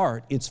falling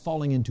apart, it's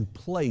falling into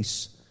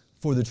place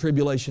for the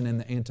tribulation and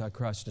the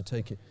Antichrist to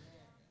take it.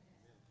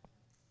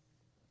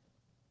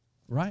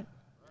 Right?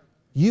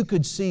 You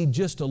could see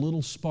just a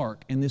little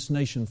spark and this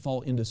nation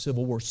fall into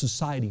civil war,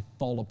 society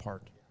fall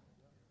apart.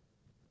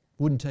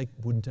 Wouldn't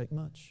take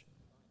much.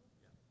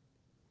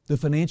 The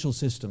financial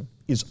system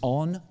is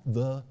on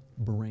the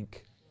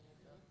brink.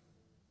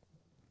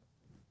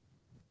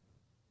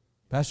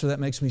 Pastor,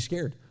 that makes me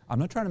scared. I'm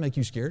not trying to make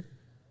you scared.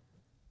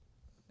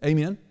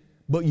 Amen.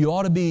 But you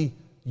ought to be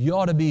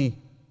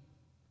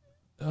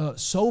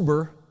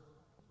sober.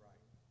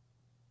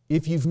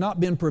 If you've not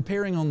been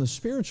preparing on the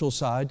spiritual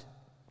side,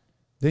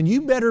 then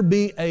you better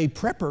be a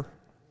prepper.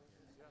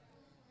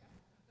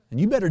 And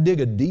you better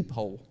dig a deep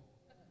hole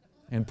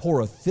and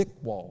pour a thick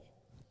wall.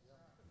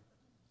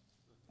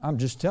 I'm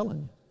just telling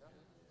you.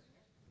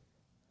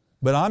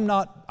 But I'm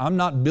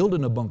not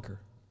building a bunker.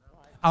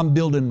 I'm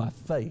building my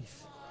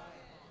faith.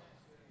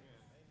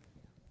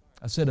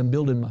 I said I'm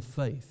building my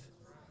faith.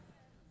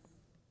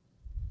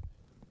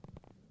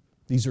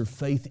 These are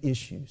faith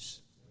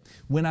issues.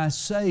 When I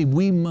say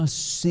we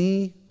must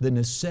see the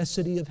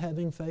necessity of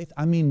having faith,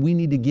 I mean we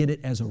need to get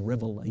it as a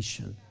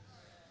revelation.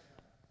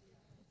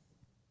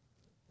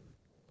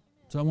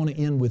 So I want to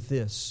end with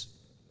this.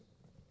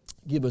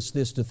 Give us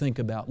this to think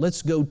about.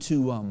 Let's go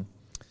to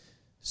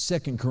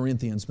 2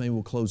 Corinthians. Maybe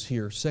we'll close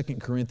here. 2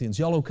 Corinthians.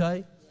 Y'all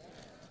okay?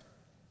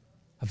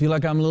 I feel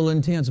like I'm a little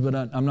intense, but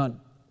I'm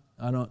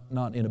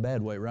not in a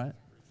bad way, right?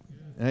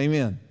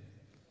 Amen.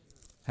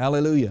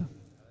 Hallelujah.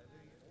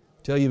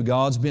 Tell you,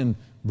 God's been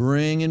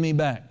bringing me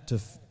back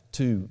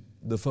to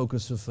the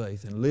focus of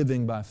faith and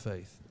living by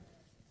faith.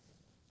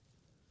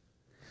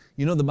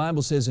 You know, the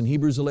Bible says in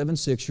Hebrews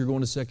 11:6, you're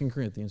going to 2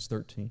 Corinthians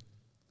 13,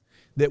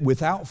 that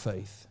without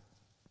faith,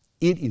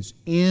 it is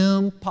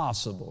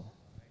impossible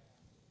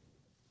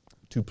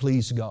to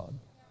please God.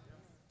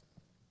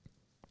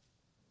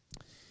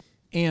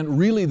 And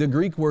really, the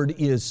Greek word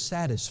is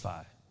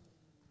satisfy.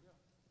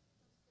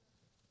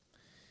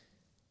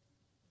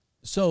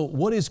 So,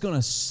 what is going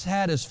to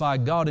satisfy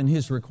God and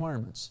His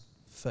requirements?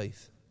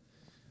 Faith.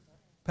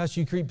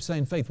 Pastor, you keep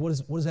saying faith. What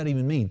does that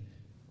even mean?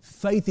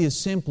 Faith is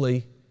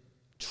simply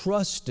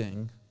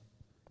trusting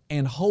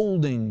and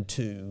holding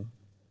to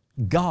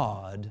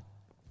God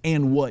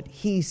and what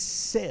He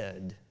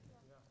said,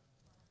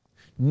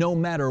 no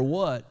matter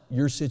what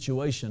your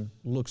situation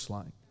looks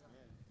like,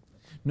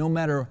 no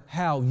matter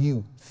how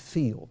you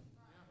feel.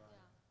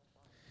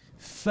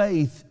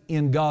 Faith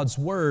in God's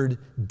Word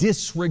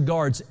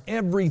disregards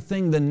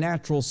everything the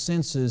natural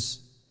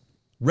senses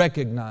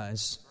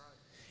recognize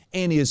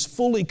and is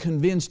fully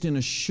convinced and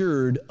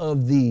assured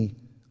of the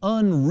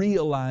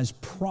unrealized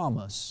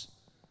promise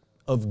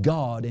of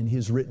God in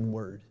His written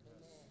Word.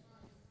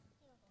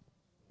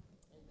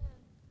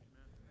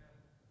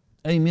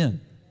 Amen.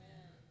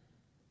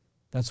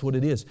 That's what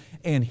it is.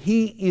 And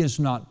He is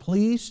not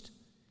pleased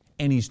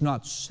and He's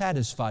not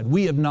satisfied.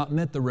 We have not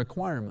met the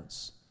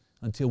requirements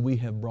until we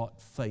have brought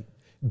faith.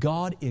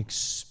 God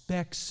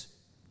expects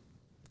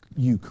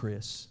you,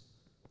 Chris,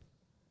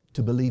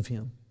 to believe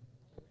Him.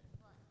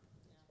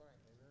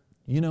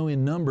 You know,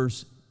 in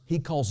Numbers, He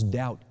calls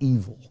doubt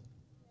evil.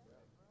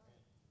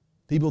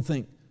 People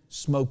think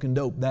smoking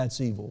dope,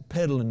 that's evil.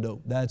 Peddling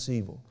dope, that's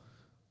evil.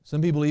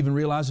 Some people even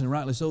realize, and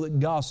rightly so,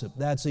 that gossip,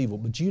 that's evil.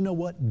 But you know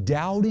what?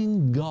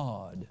 Doubting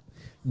God,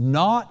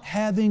 not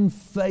having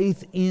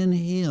faith in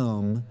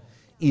Him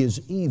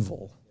is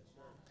evil.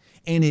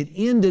 And it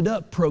ended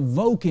up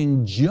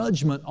provoking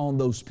judgment on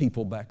those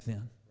people back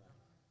then.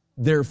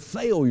 Their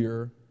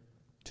failure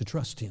to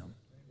trust Him.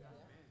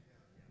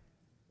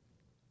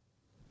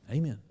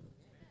 Amen.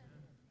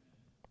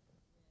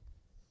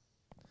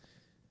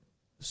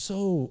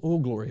 So, oh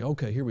glory.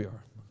 Okay, here we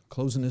are.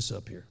 Closing this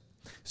up here.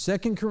 2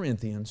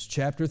 Corinthians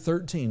chapter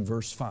 13,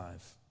 verse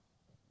 5.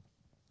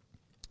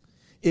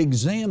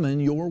 Examine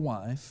your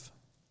wife.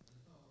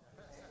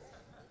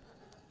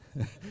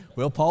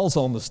 Well, Paul's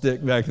on the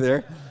stick back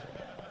there.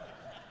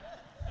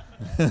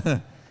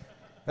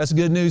 That's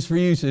good news for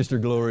you, Sister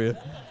Gloria.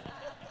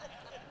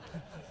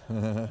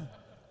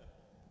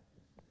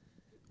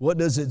 What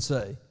does it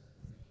say?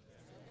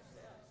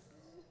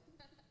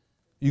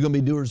 You going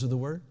to be doers of the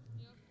Word?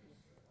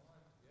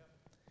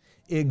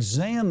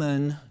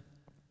 Examine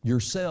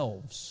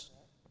yourselves.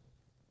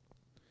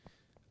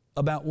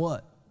 About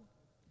what?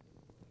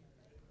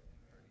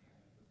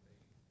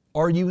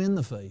 Are you in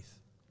the faith?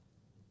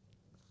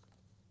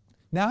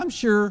 Now, I'm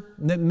sure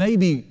that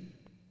maybe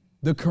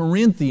the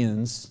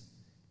Corinthians,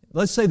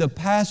 let's say the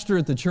pastor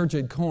at the church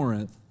at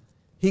Corinth,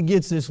 he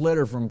gets this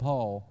letter from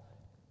Paul,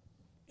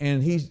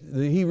 and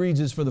he reads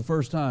this for the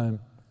first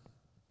time.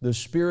 The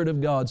Spirit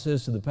of God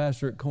says to the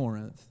pastor at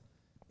Corinth,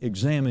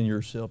 examine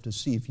yourself to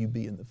see if you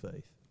be in the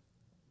faith.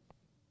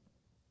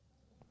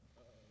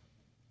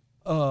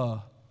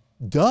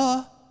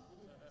 Duh.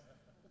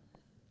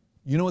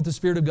 You know what the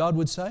Spirit of God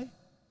would say?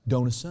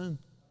 Don't assume.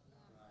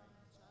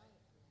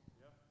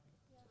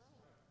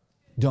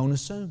 Don't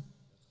assume.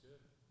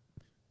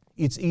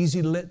 It's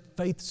easy to let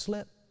faith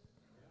slip.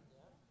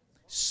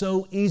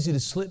 So easy to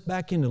slip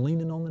back into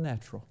leaning on the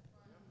natural.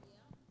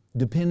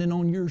 Depending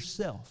on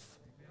yourself.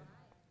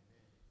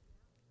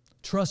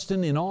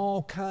 Trusting in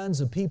all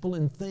kinds of people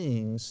and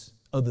things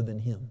other than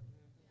Him.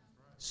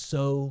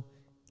 So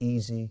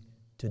easy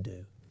to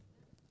do.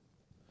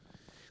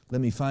 Let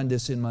me find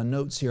this in my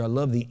notes here. I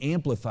love the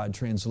Amplified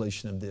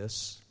translation of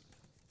this.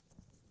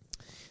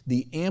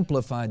 The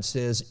Amplified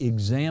says,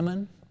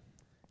 examine,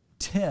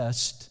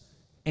 test,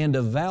 and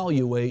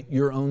evaluate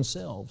your own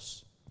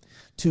selves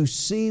to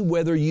see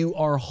whether you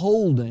are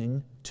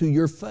holding to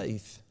your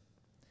faith.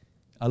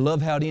 I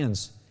love how it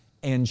ends.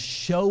 And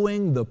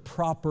showing the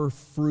proper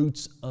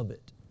fruits of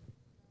it.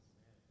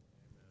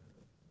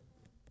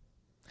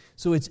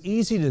 So it's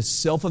easy to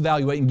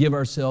self-evaluate and give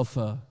ourselves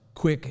a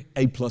quick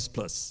A++.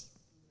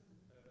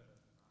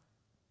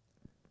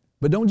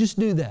 But don't just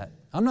do that.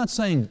 I'm not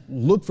saying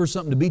look for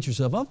something to beat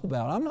yourself up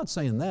about. I'm not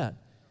saying that.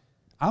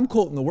 I'm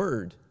quoting the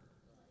Word.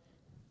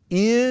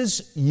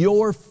 Is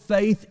your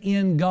faith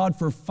in God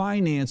for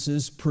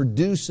finances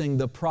producing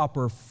the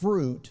proper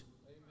fruit?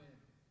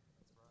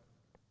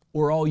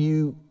 Or all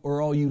you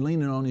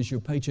leaning on is your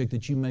paycheck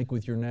that you make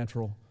with your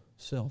natural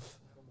self?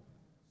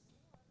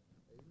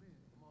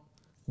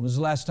 When was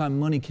the last time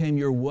money came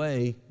your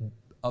way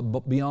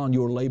beyond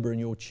your labor and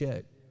your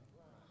check?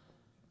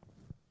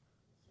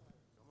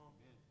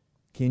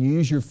 Can you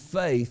use your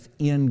faith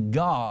in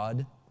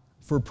God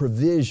for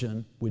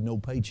provision with no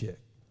paycheck?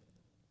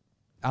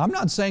 I'm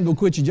not saying go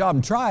quit your job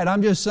and try it.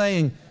 I'm just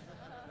saying,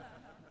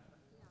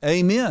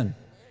 amen.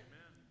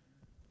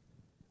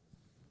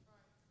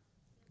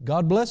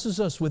 God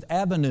blesses us with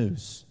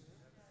avenues,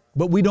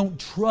 but we don't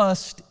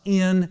trust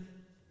in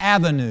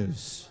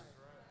avenues.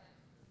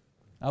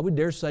 I would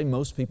dare say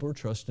most people are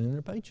trusting in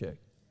their paycheck.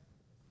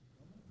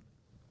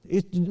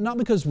 It's not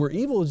because we're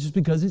evil, it's just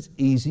because it's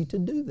easy to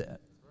do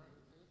that.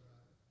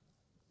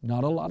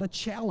 Not a lot of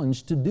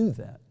challenge to do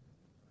that.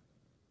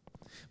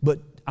 But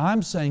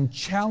I'm saying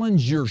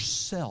challenge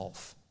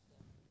yourself.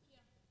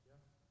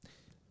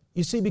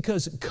 You see,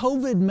 because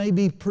COVID may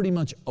be pretty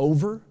much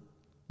over,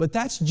 but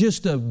that's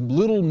just a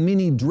little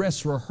mini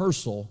dress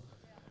rehearsal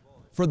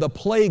for the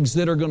plagues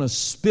that are going to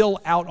spill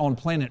out on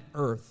planet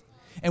Earth.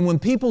 And when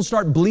people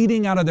start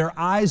bleeding out of their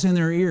eyes and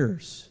their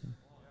ears,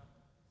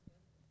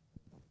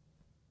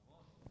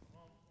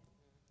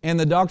 and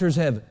the doctors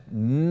have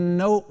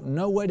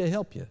no way to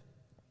help you,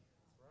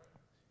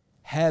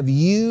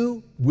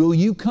 will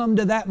you come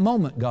to that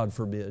moment, God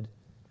forbid,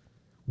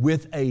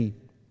 with a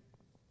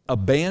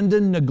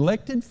abandoned,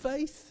 neglected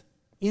faith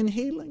in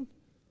healing?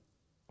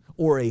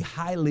 Or a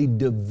highly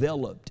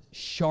developed,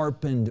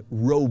 sharpened,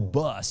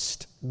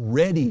 robust,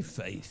 ready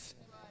faith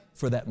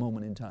for that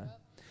moment in time?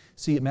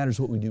 See, it matters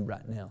what we do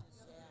right now.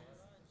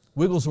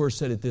 Wigglesworth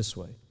said it this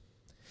way.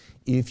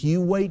 If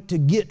you wait to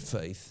get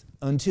faith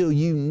until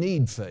you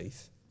need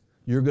faith,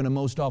 you're going to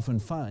most often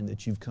find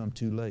that you've come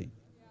too late.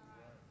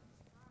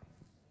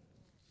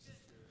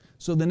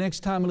 So the next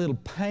time a little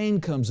pain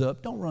comes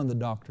up, don't run to the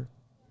doctor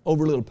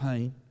over a little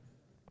pain.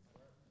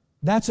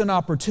 That's an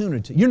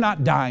opportunity. You're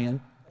not dying.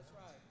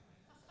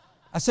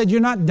 I said,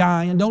 you're not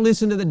dying. Don't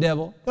listen to the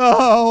devil.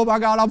 Oh my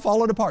God, I'm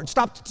falling apart.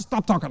 Stop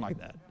talking like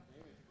that.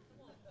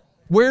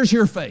 Where's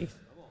your faith?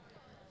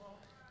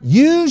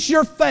 Use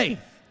your faith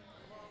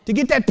to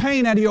get that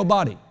pain out of your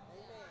body.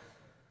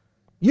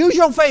 Use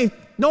your faith.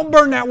 Don't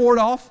burn that wart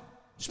off.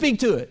 Speak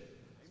to it.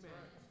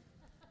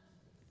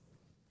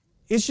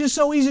 It's just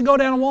so easy to go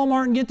down to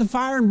Walmart and get the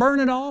fire and burn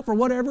it off or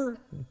whatever.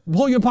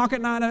 Pull your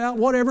pocket knife out,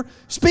 whatever.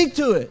 Speak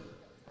to it.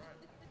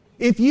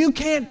 If you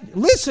can't,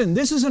 listen,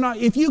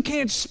 if you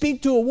can't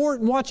speak to a wart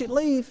and watch it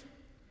leave,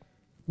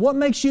 what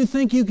makes you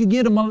think you could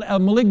get a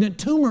malignant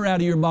tumor out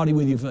of your body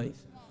with your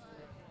faith?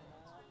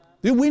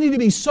 We need to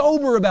be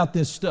sober about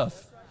this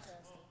stuff.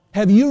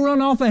 Have you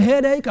run off a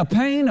headache, a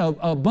pain,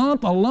 a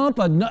bump, a lump,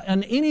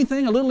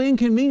 anything, a little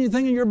inconvenient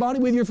thing in your body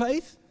with your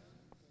faith?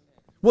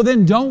 Well,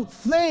 then don't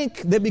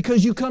think that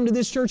because you come to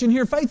this church and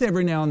hear faith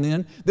every now and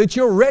then that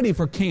you're ready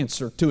for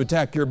cancer to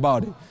attack your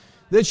body,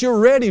 that you're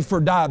ready for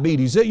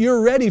diabetes, that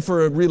you're ready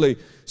for a really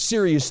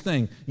serious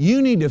thing.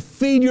 You need to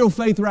feed your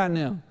faith right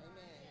now.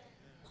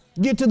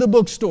 Get to the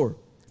bookstore.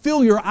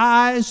 Fill your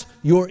eyes,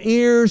 your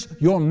ears,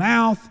 your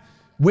mouth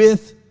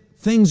with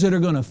things that are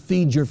going to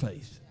feed your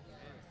faith.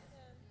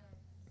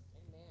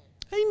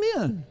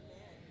 Amen.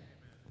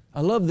 I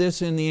love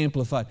this in the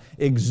Amplified.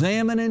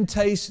 Examine and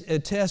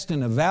test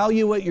and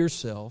evaluate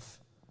yourself,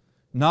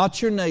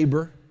 not your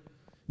neighbor,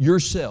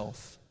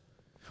 yourself.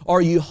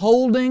 Are you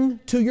holding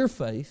to your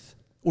faith,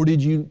 or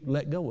did you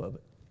let go of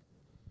it?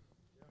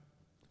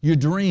 Your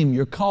dream,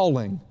 your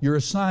calling, your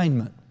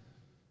assignment.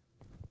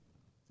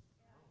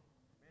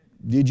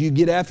 Did you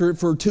get after it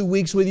for 2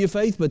 weeks with your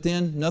faith, but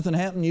then nothing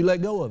happened, you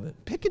let go of it?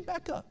 Pick it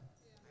back up.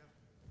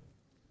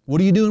 What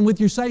are you doing with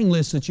your saying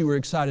list that you were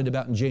excited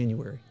about in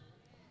January?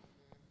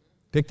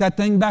 Pick that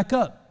thing back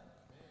up.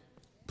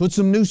 Put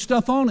some new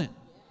stuff on it.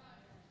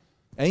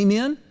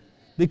 Amen?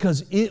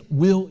 Because it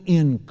will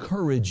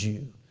encourage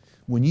you.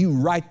 When you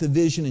write the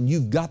vision and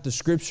you've got the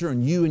Scripture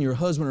and you and your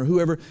husband or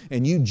whoever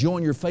and you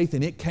join your faith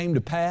and it came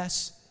to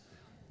pass,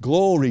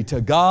 glory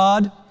to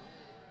God.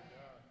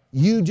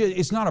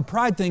 It's not a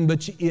pride thing,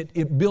 but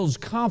it builds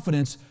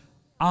confidence.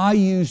 I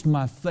used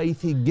my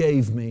faith He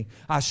gave me.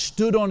 I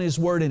stood on His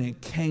Word and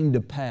it came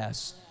to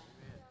pass.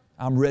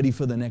 I'm ready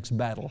for the next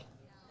battle.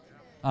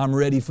 I'm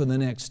ready for the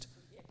next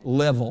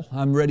level.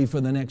 I'm ready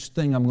for the next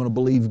thing I'm going to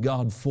believe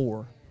God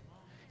for.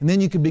 And then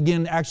you can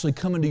begin actually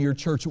coming to your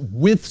church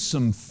with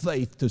some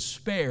faith to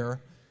spare,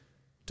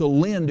 to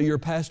lend to your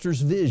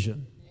pastor's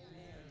vision.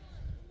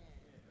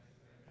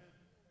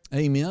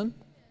 Amen?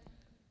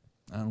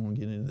 I don't want to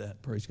get into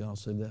that. Praise God, I'll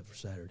save that for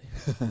Saturday.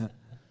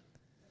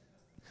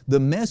 The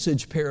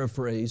Message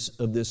paraphrase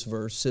of this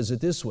verse says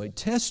it this way: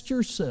 test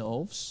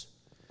yourselves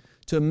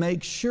to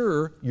make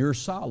sure you're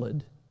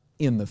solid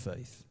in the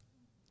faith.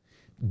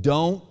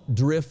 Don't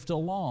drift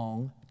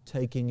along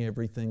taking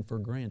everything for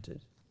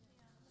granted.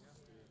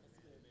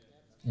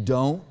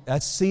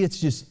 It's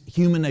just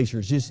human nature.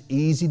 It's just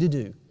easy to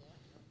do.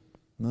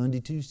 Monday,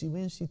 Tuesday,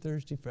 Wednesday,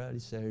 Thursday, Friday,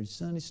 Saturday,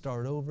 Sunday,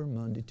 start over,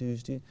 Monday,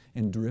 Tuesday,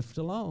 and drift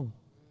along.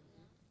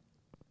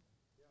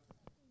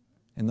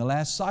 In the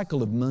last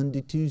cycle of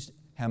Monday, Tuesday,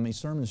 how many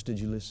sermons did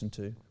you listen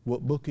to?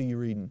 What book are you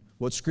reading?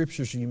 What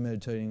scriptures are you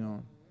meditating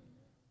on?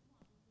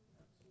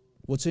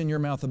 What's in your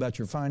mouth about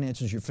your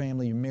finances, your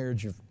family, your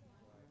marriage,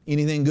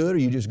 anything good? Or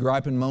are you just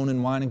griping,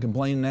 moaning, whining,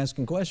 complaining,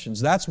 asking questions?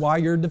 That's why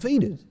you're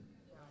defeated.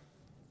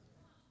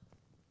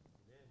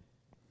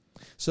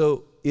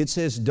 So it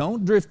says,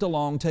 don't drift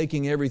along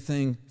taking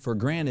everything for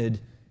granted.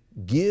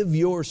 Give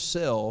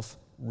yourself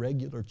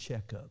regular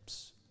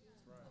checkups.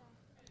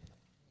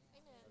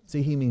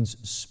 See, he means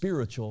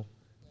spiritual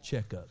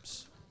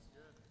checkups.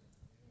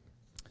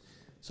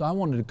 So I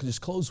wanted to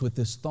just close with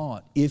this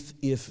thought.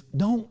 If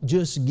don't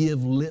just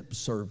give lip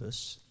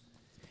service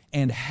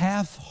and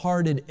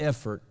half-hearted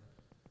effort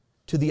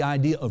to the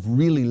idea of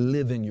really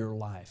living your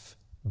life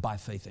by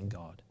faith in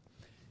God.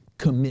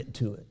 Commit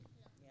to it.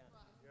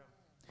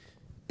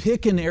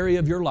 Pick an area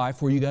of your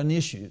life where you got an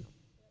issue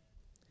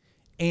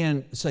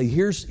and say,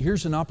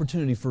 here's an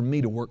opportunity for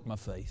me to work my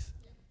faith.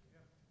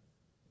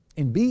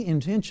 And be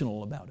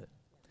intentional about it.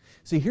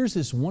 See, here's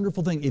this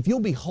wonderful thing. If you'll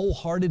be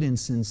wholehearted and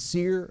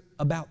sincere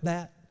about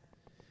that,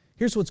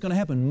 here's what's going to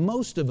happen.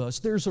 Most of us,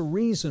 there's a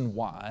reason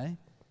why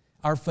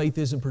our faith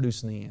isn't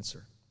producing the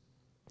answer.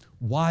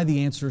 Why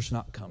the answer's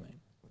not coming.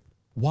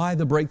 Why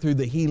the breakthrough,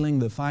 the healing,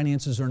 the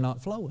finances are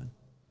not flowing.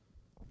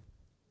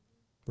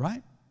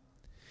 Right?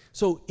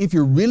 So if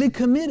you're really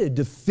committed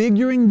to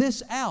figuring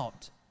this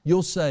out,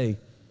 you'll say,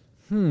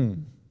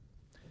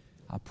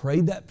 I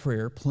prayed that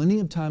prayer plenty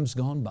of times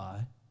gone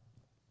by.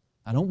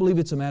 I don't believe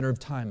it's a matter of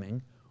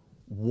timing.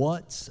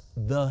 What's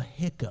the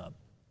hiccup?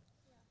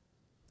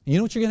 You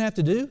know what you're going to have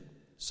to do?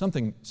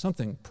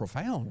 Something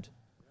profound.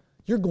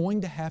 You're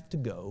going to have to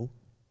go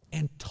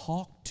and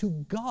talk to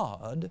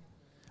God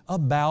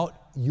about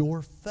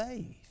your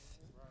faith.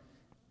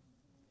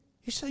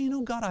 You say,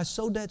 God, I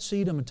sowed that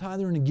seed. I'm a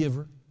tither and a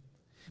giver.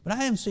 But I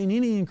haven't seen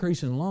any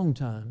increase in a long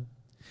time.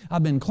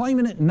 I've been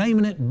claiming it,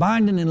 naming it,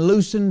 binding and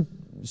loosing,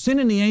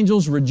 sending the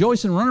angels,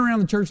 rejoicing, running around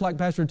the church like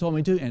Pastor told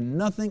me to, and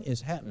nothing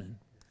is happening.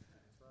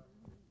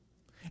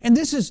 And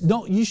this is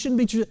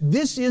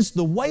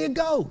the way it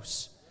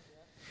goes.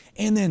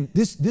 And then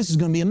this is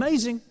going to be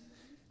amazing.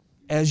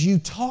 as you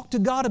talk to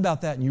God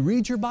about that and you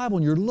read your Bible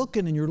and you're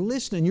looking and you're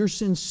listening, you're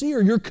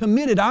sincere, you're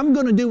committed, I'm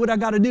going to do what I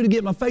got to do to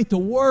get my faith to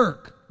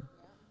work.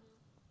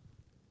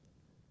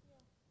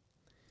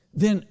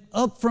 Then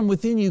up from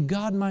within you,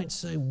 God might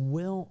say,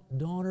 well,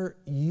 daughter,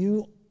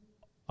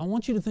 I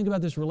want you to think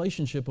about this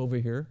relationship over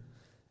here.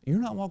 You're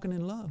not walking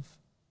in love.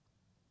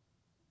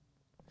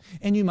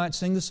 And you might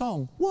sing the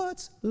song,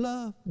 what's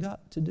love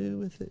got to do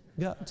with it?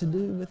 Got to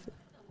do with it.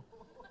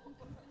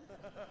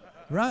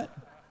 Right?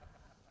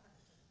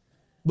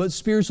 But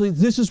spiritually,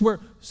 this is where,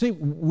 see,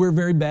 we're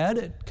very bad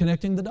at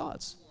connecting the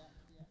dots.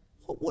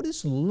 What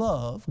has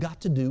love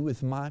got to do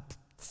with my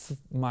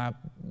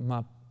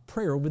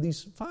prayer over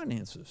these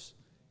finances?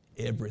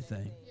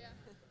 Everything.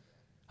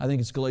 I think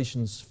it's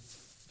Galatians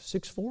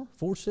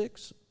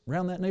 4:6,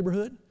 around that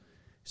neighborhood.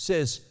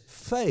 Says,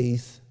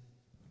 faith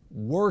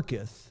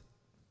worketh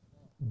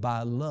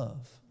by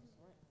love.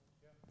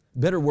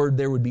 Better word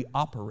there would be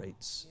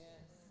operates.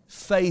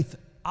 Faith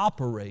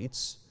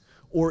operates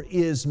or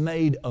is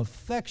made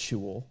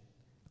effectual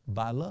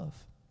by love.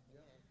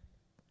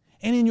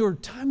 And in your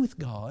time with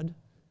God,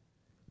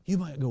 you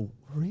might go,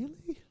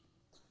 really?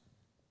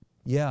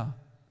 Yeah,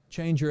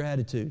 change your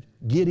attitude.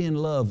 Get in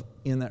love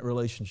in that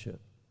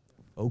relationship.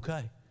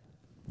 Okay,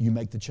 you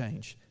make the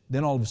change.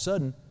 Then all of a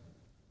sudden,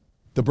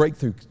 the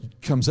breakthrough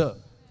comes up.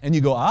 And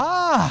you go,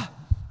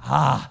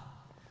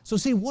 So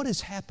see, what has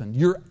happened?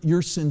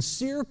 Your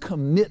sincere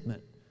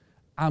commitment,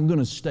 I'm going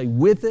to stay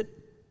with it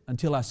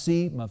until I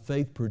see my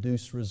faith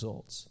produce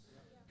results.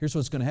 Here's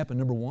what's going to happen.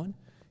 Number one,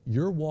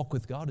 your walk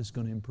with God is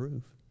going to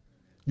improve.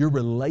 Your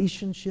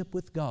relationship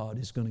with God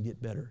is going to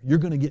get better. You're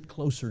going to get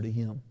closer to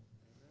Him.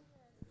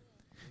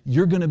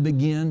 You're going to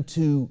begin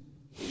to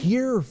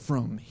hear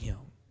from Him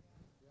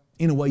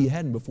in a way you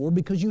hadn't before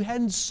because you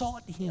hadn't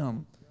sought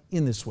Him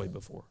in this way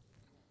before.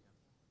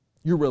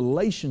 Your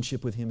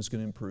relationship with Him is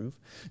going to improve.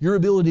 Your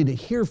ability to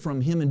hear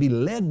from Him and be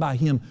led by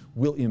Him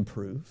will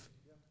improve.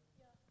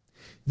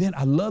 Then,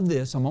 I love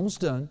this. I'm almost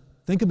done.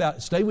 Think about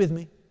it. Stay with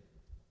me.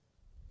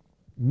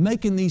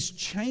 Making these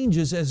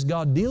changes as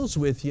God deals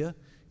with you,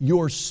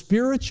 your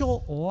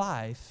spiritual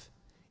life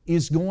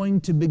is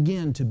going to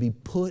begin to be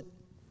put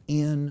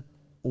in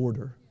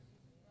order.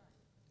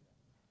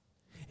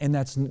 And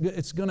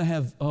it's going to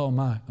have,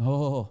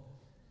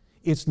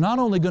 it's not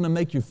only going to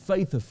make your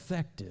faith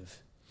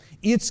effective,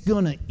 it's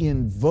going to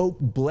invoke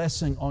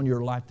blessing on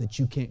your life that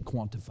you can't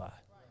quantify.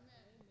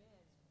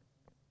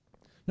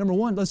 Number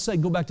one, let's say,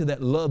 go back to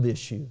that love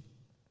issue.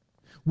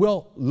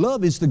 Well,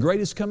 love is the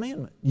greatest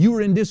commandment. You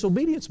were in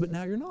disobedience, but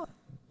now you're not.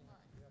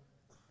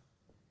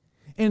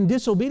 And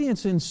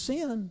disobedience and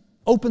sin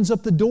opens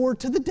up the door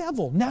to the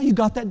devil. Now you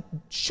got that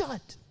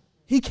shut.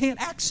 He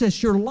can't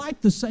access your life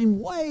the same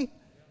way.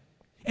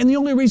 And the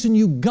only reason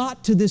you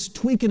got to this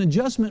tweak and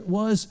adjustment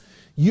was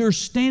you're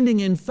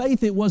standing in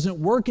faith. It wasn't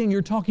working.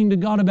 You're talking to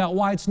God about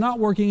why it's not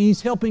working.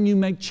 He's helping you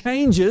make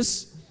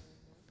changes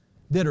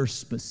that are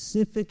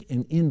specific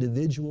and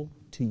individual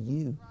to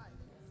you.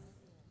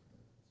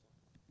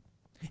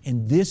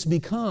 And this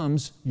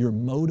becomes your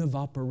modus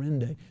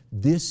operandi.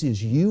 This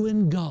is you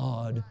and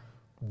God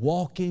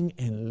walking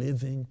and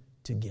living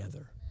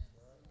together.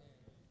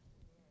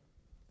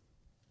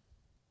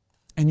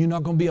 And you're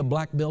not going to be a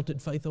black belt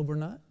at faith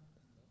overnight.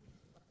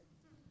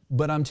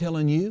 But I'm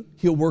telling you,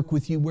 He'll work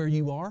with you where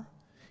you are.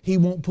 He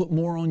won't put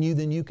more on you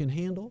than you can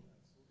handle.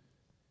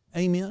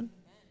 Amen?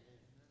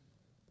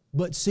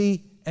 But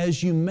see,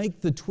 as you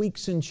make the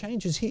tweaks and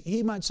changes,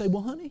 He might say,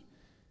 well, honey,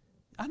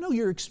 I know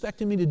you're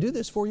expecting me to do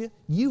this for you.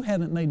 You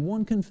haven't made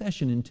one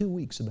confession in 2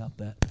 weeks about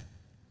that.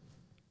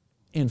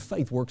 And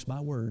faith works by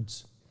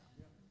words.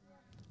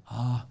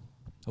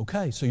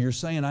 Okay, so you're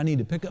saying I need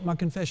to pick up my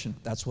confession.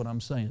 That's what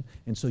I'm saying.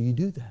 And so you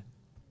do that.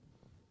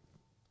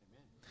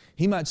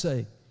 He might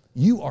say,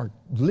 you are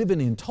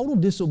living in total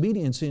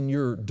disobedience in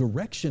your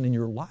direction in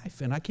your life,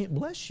 and I can't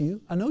bless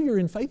you. I know you're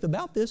in faith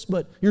about this,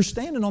 but you're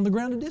standing on the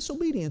ground of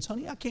disobedience.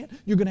 Honey, I can't.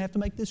 You're going to have to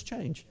make this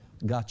change.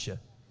 Gotcha.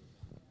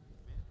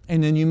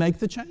 And then you make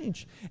the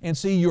change. And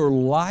see, your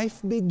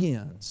life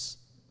begins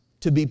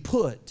to be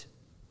put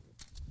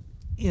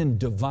in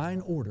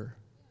divine order,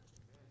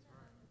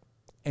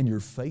 and your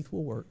faith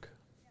will work.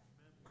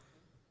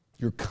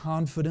 Your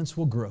confidence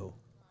will grow.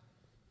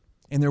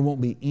 And there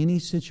won't be any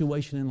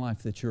situation in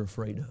life that you're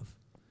afraid of.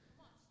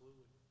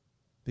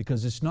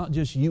 Because it's not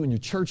just you and your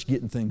church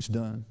getting things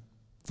done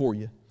for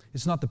you.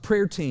 It's not the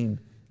prayer team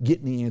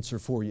getting the answer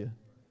for you.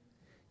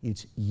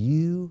 It's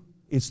you.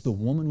 It's the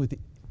woman with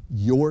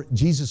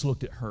Jesus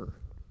looked at her.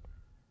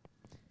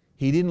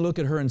 He didn't look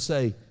at her and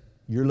say,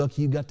 you're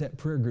lucky you got that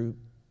prayer group.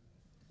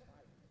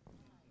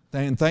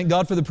 And thank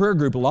God for the prayer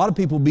group. A lot of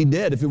people would be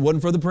dead if it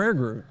wasn't for the prayer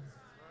group.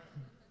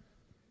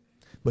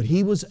 But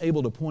He was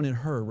able to point at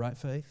her, right,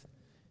 Faith?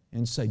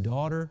 And say,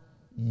 daughter,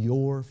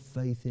 your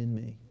faith in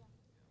me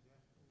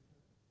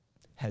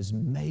has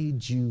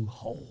made you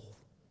whole.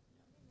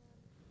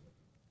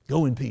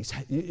 Go in peace.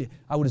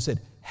 I would have said,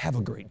 have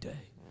a great day.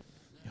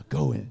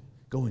 Go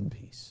in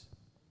peace.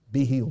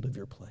 Be healed of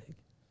your plague.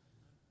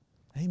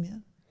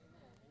 Amen.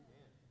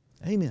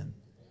 Amen.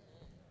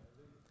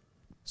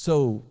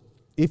 So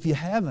if you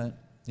haven't,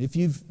 if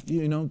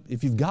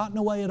you've gotten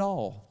away at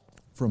all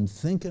from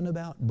thinking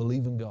about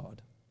believing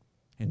God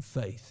and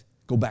faith,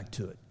 go back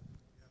to it.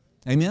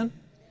 Amen?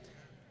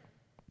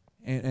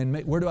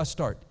 And where do I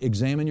start?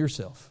 Examine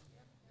yourself.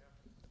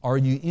 Are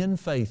you in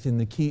faith in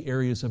the key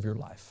areas of your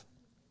life?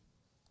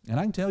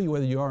 And I can tell you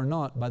whether you are or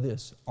not by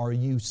this. Are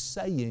you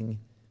saying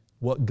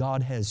what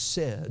God has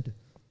said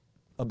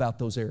about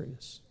those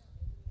areas?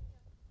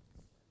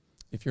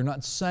 If you're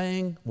not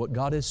saying what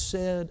God has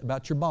said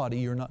about your body,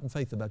 you're not in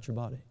faith about your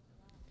body.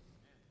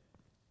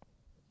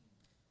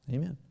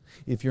 Amen.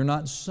 If you're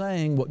not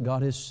saying what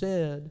God has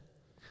said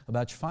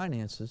about your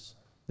finances,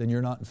 then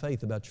you're not in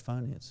faith about your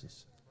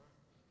finances.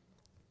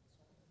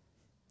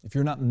 If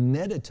you're not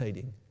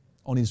meditating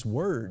on His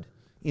Word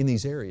in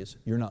these areas,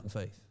 you're not in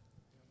faith.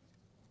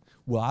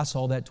 Well, I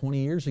saw that 20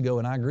 years ago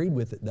and I agreed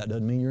with it. That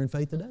doesn't mean you're in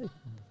faith today.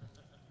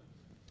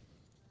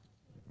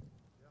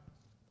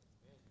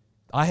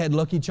 I had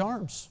Lucky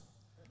Charms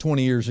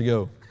 20 years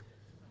ago,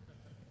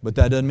 but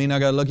that doesn't mean I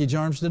got Lucky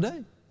Charms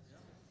today.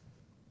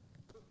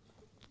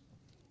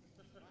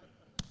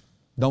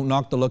 Don't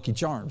knock the Lucky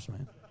Charms,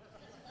 man.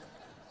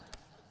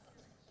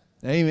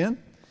 Amen.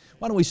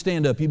 Why don't we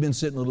stand up? You've been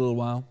sitting a little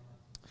while.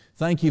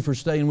 Thank you for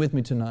staying with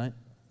me tonight.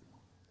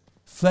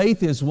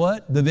 Faith is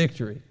what? The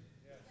victory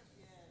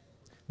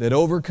that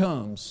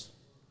overcomes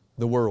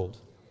the world.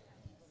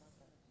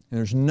 And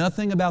there's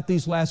nothing about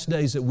these last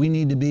days that we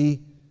need to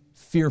be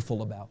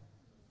fearful about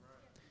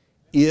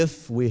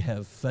if we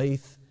have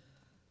faith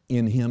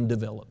in Him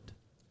developed.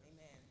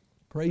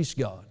 Praise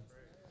God.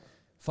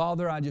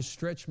 Father, I just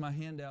stretch my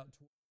hand out.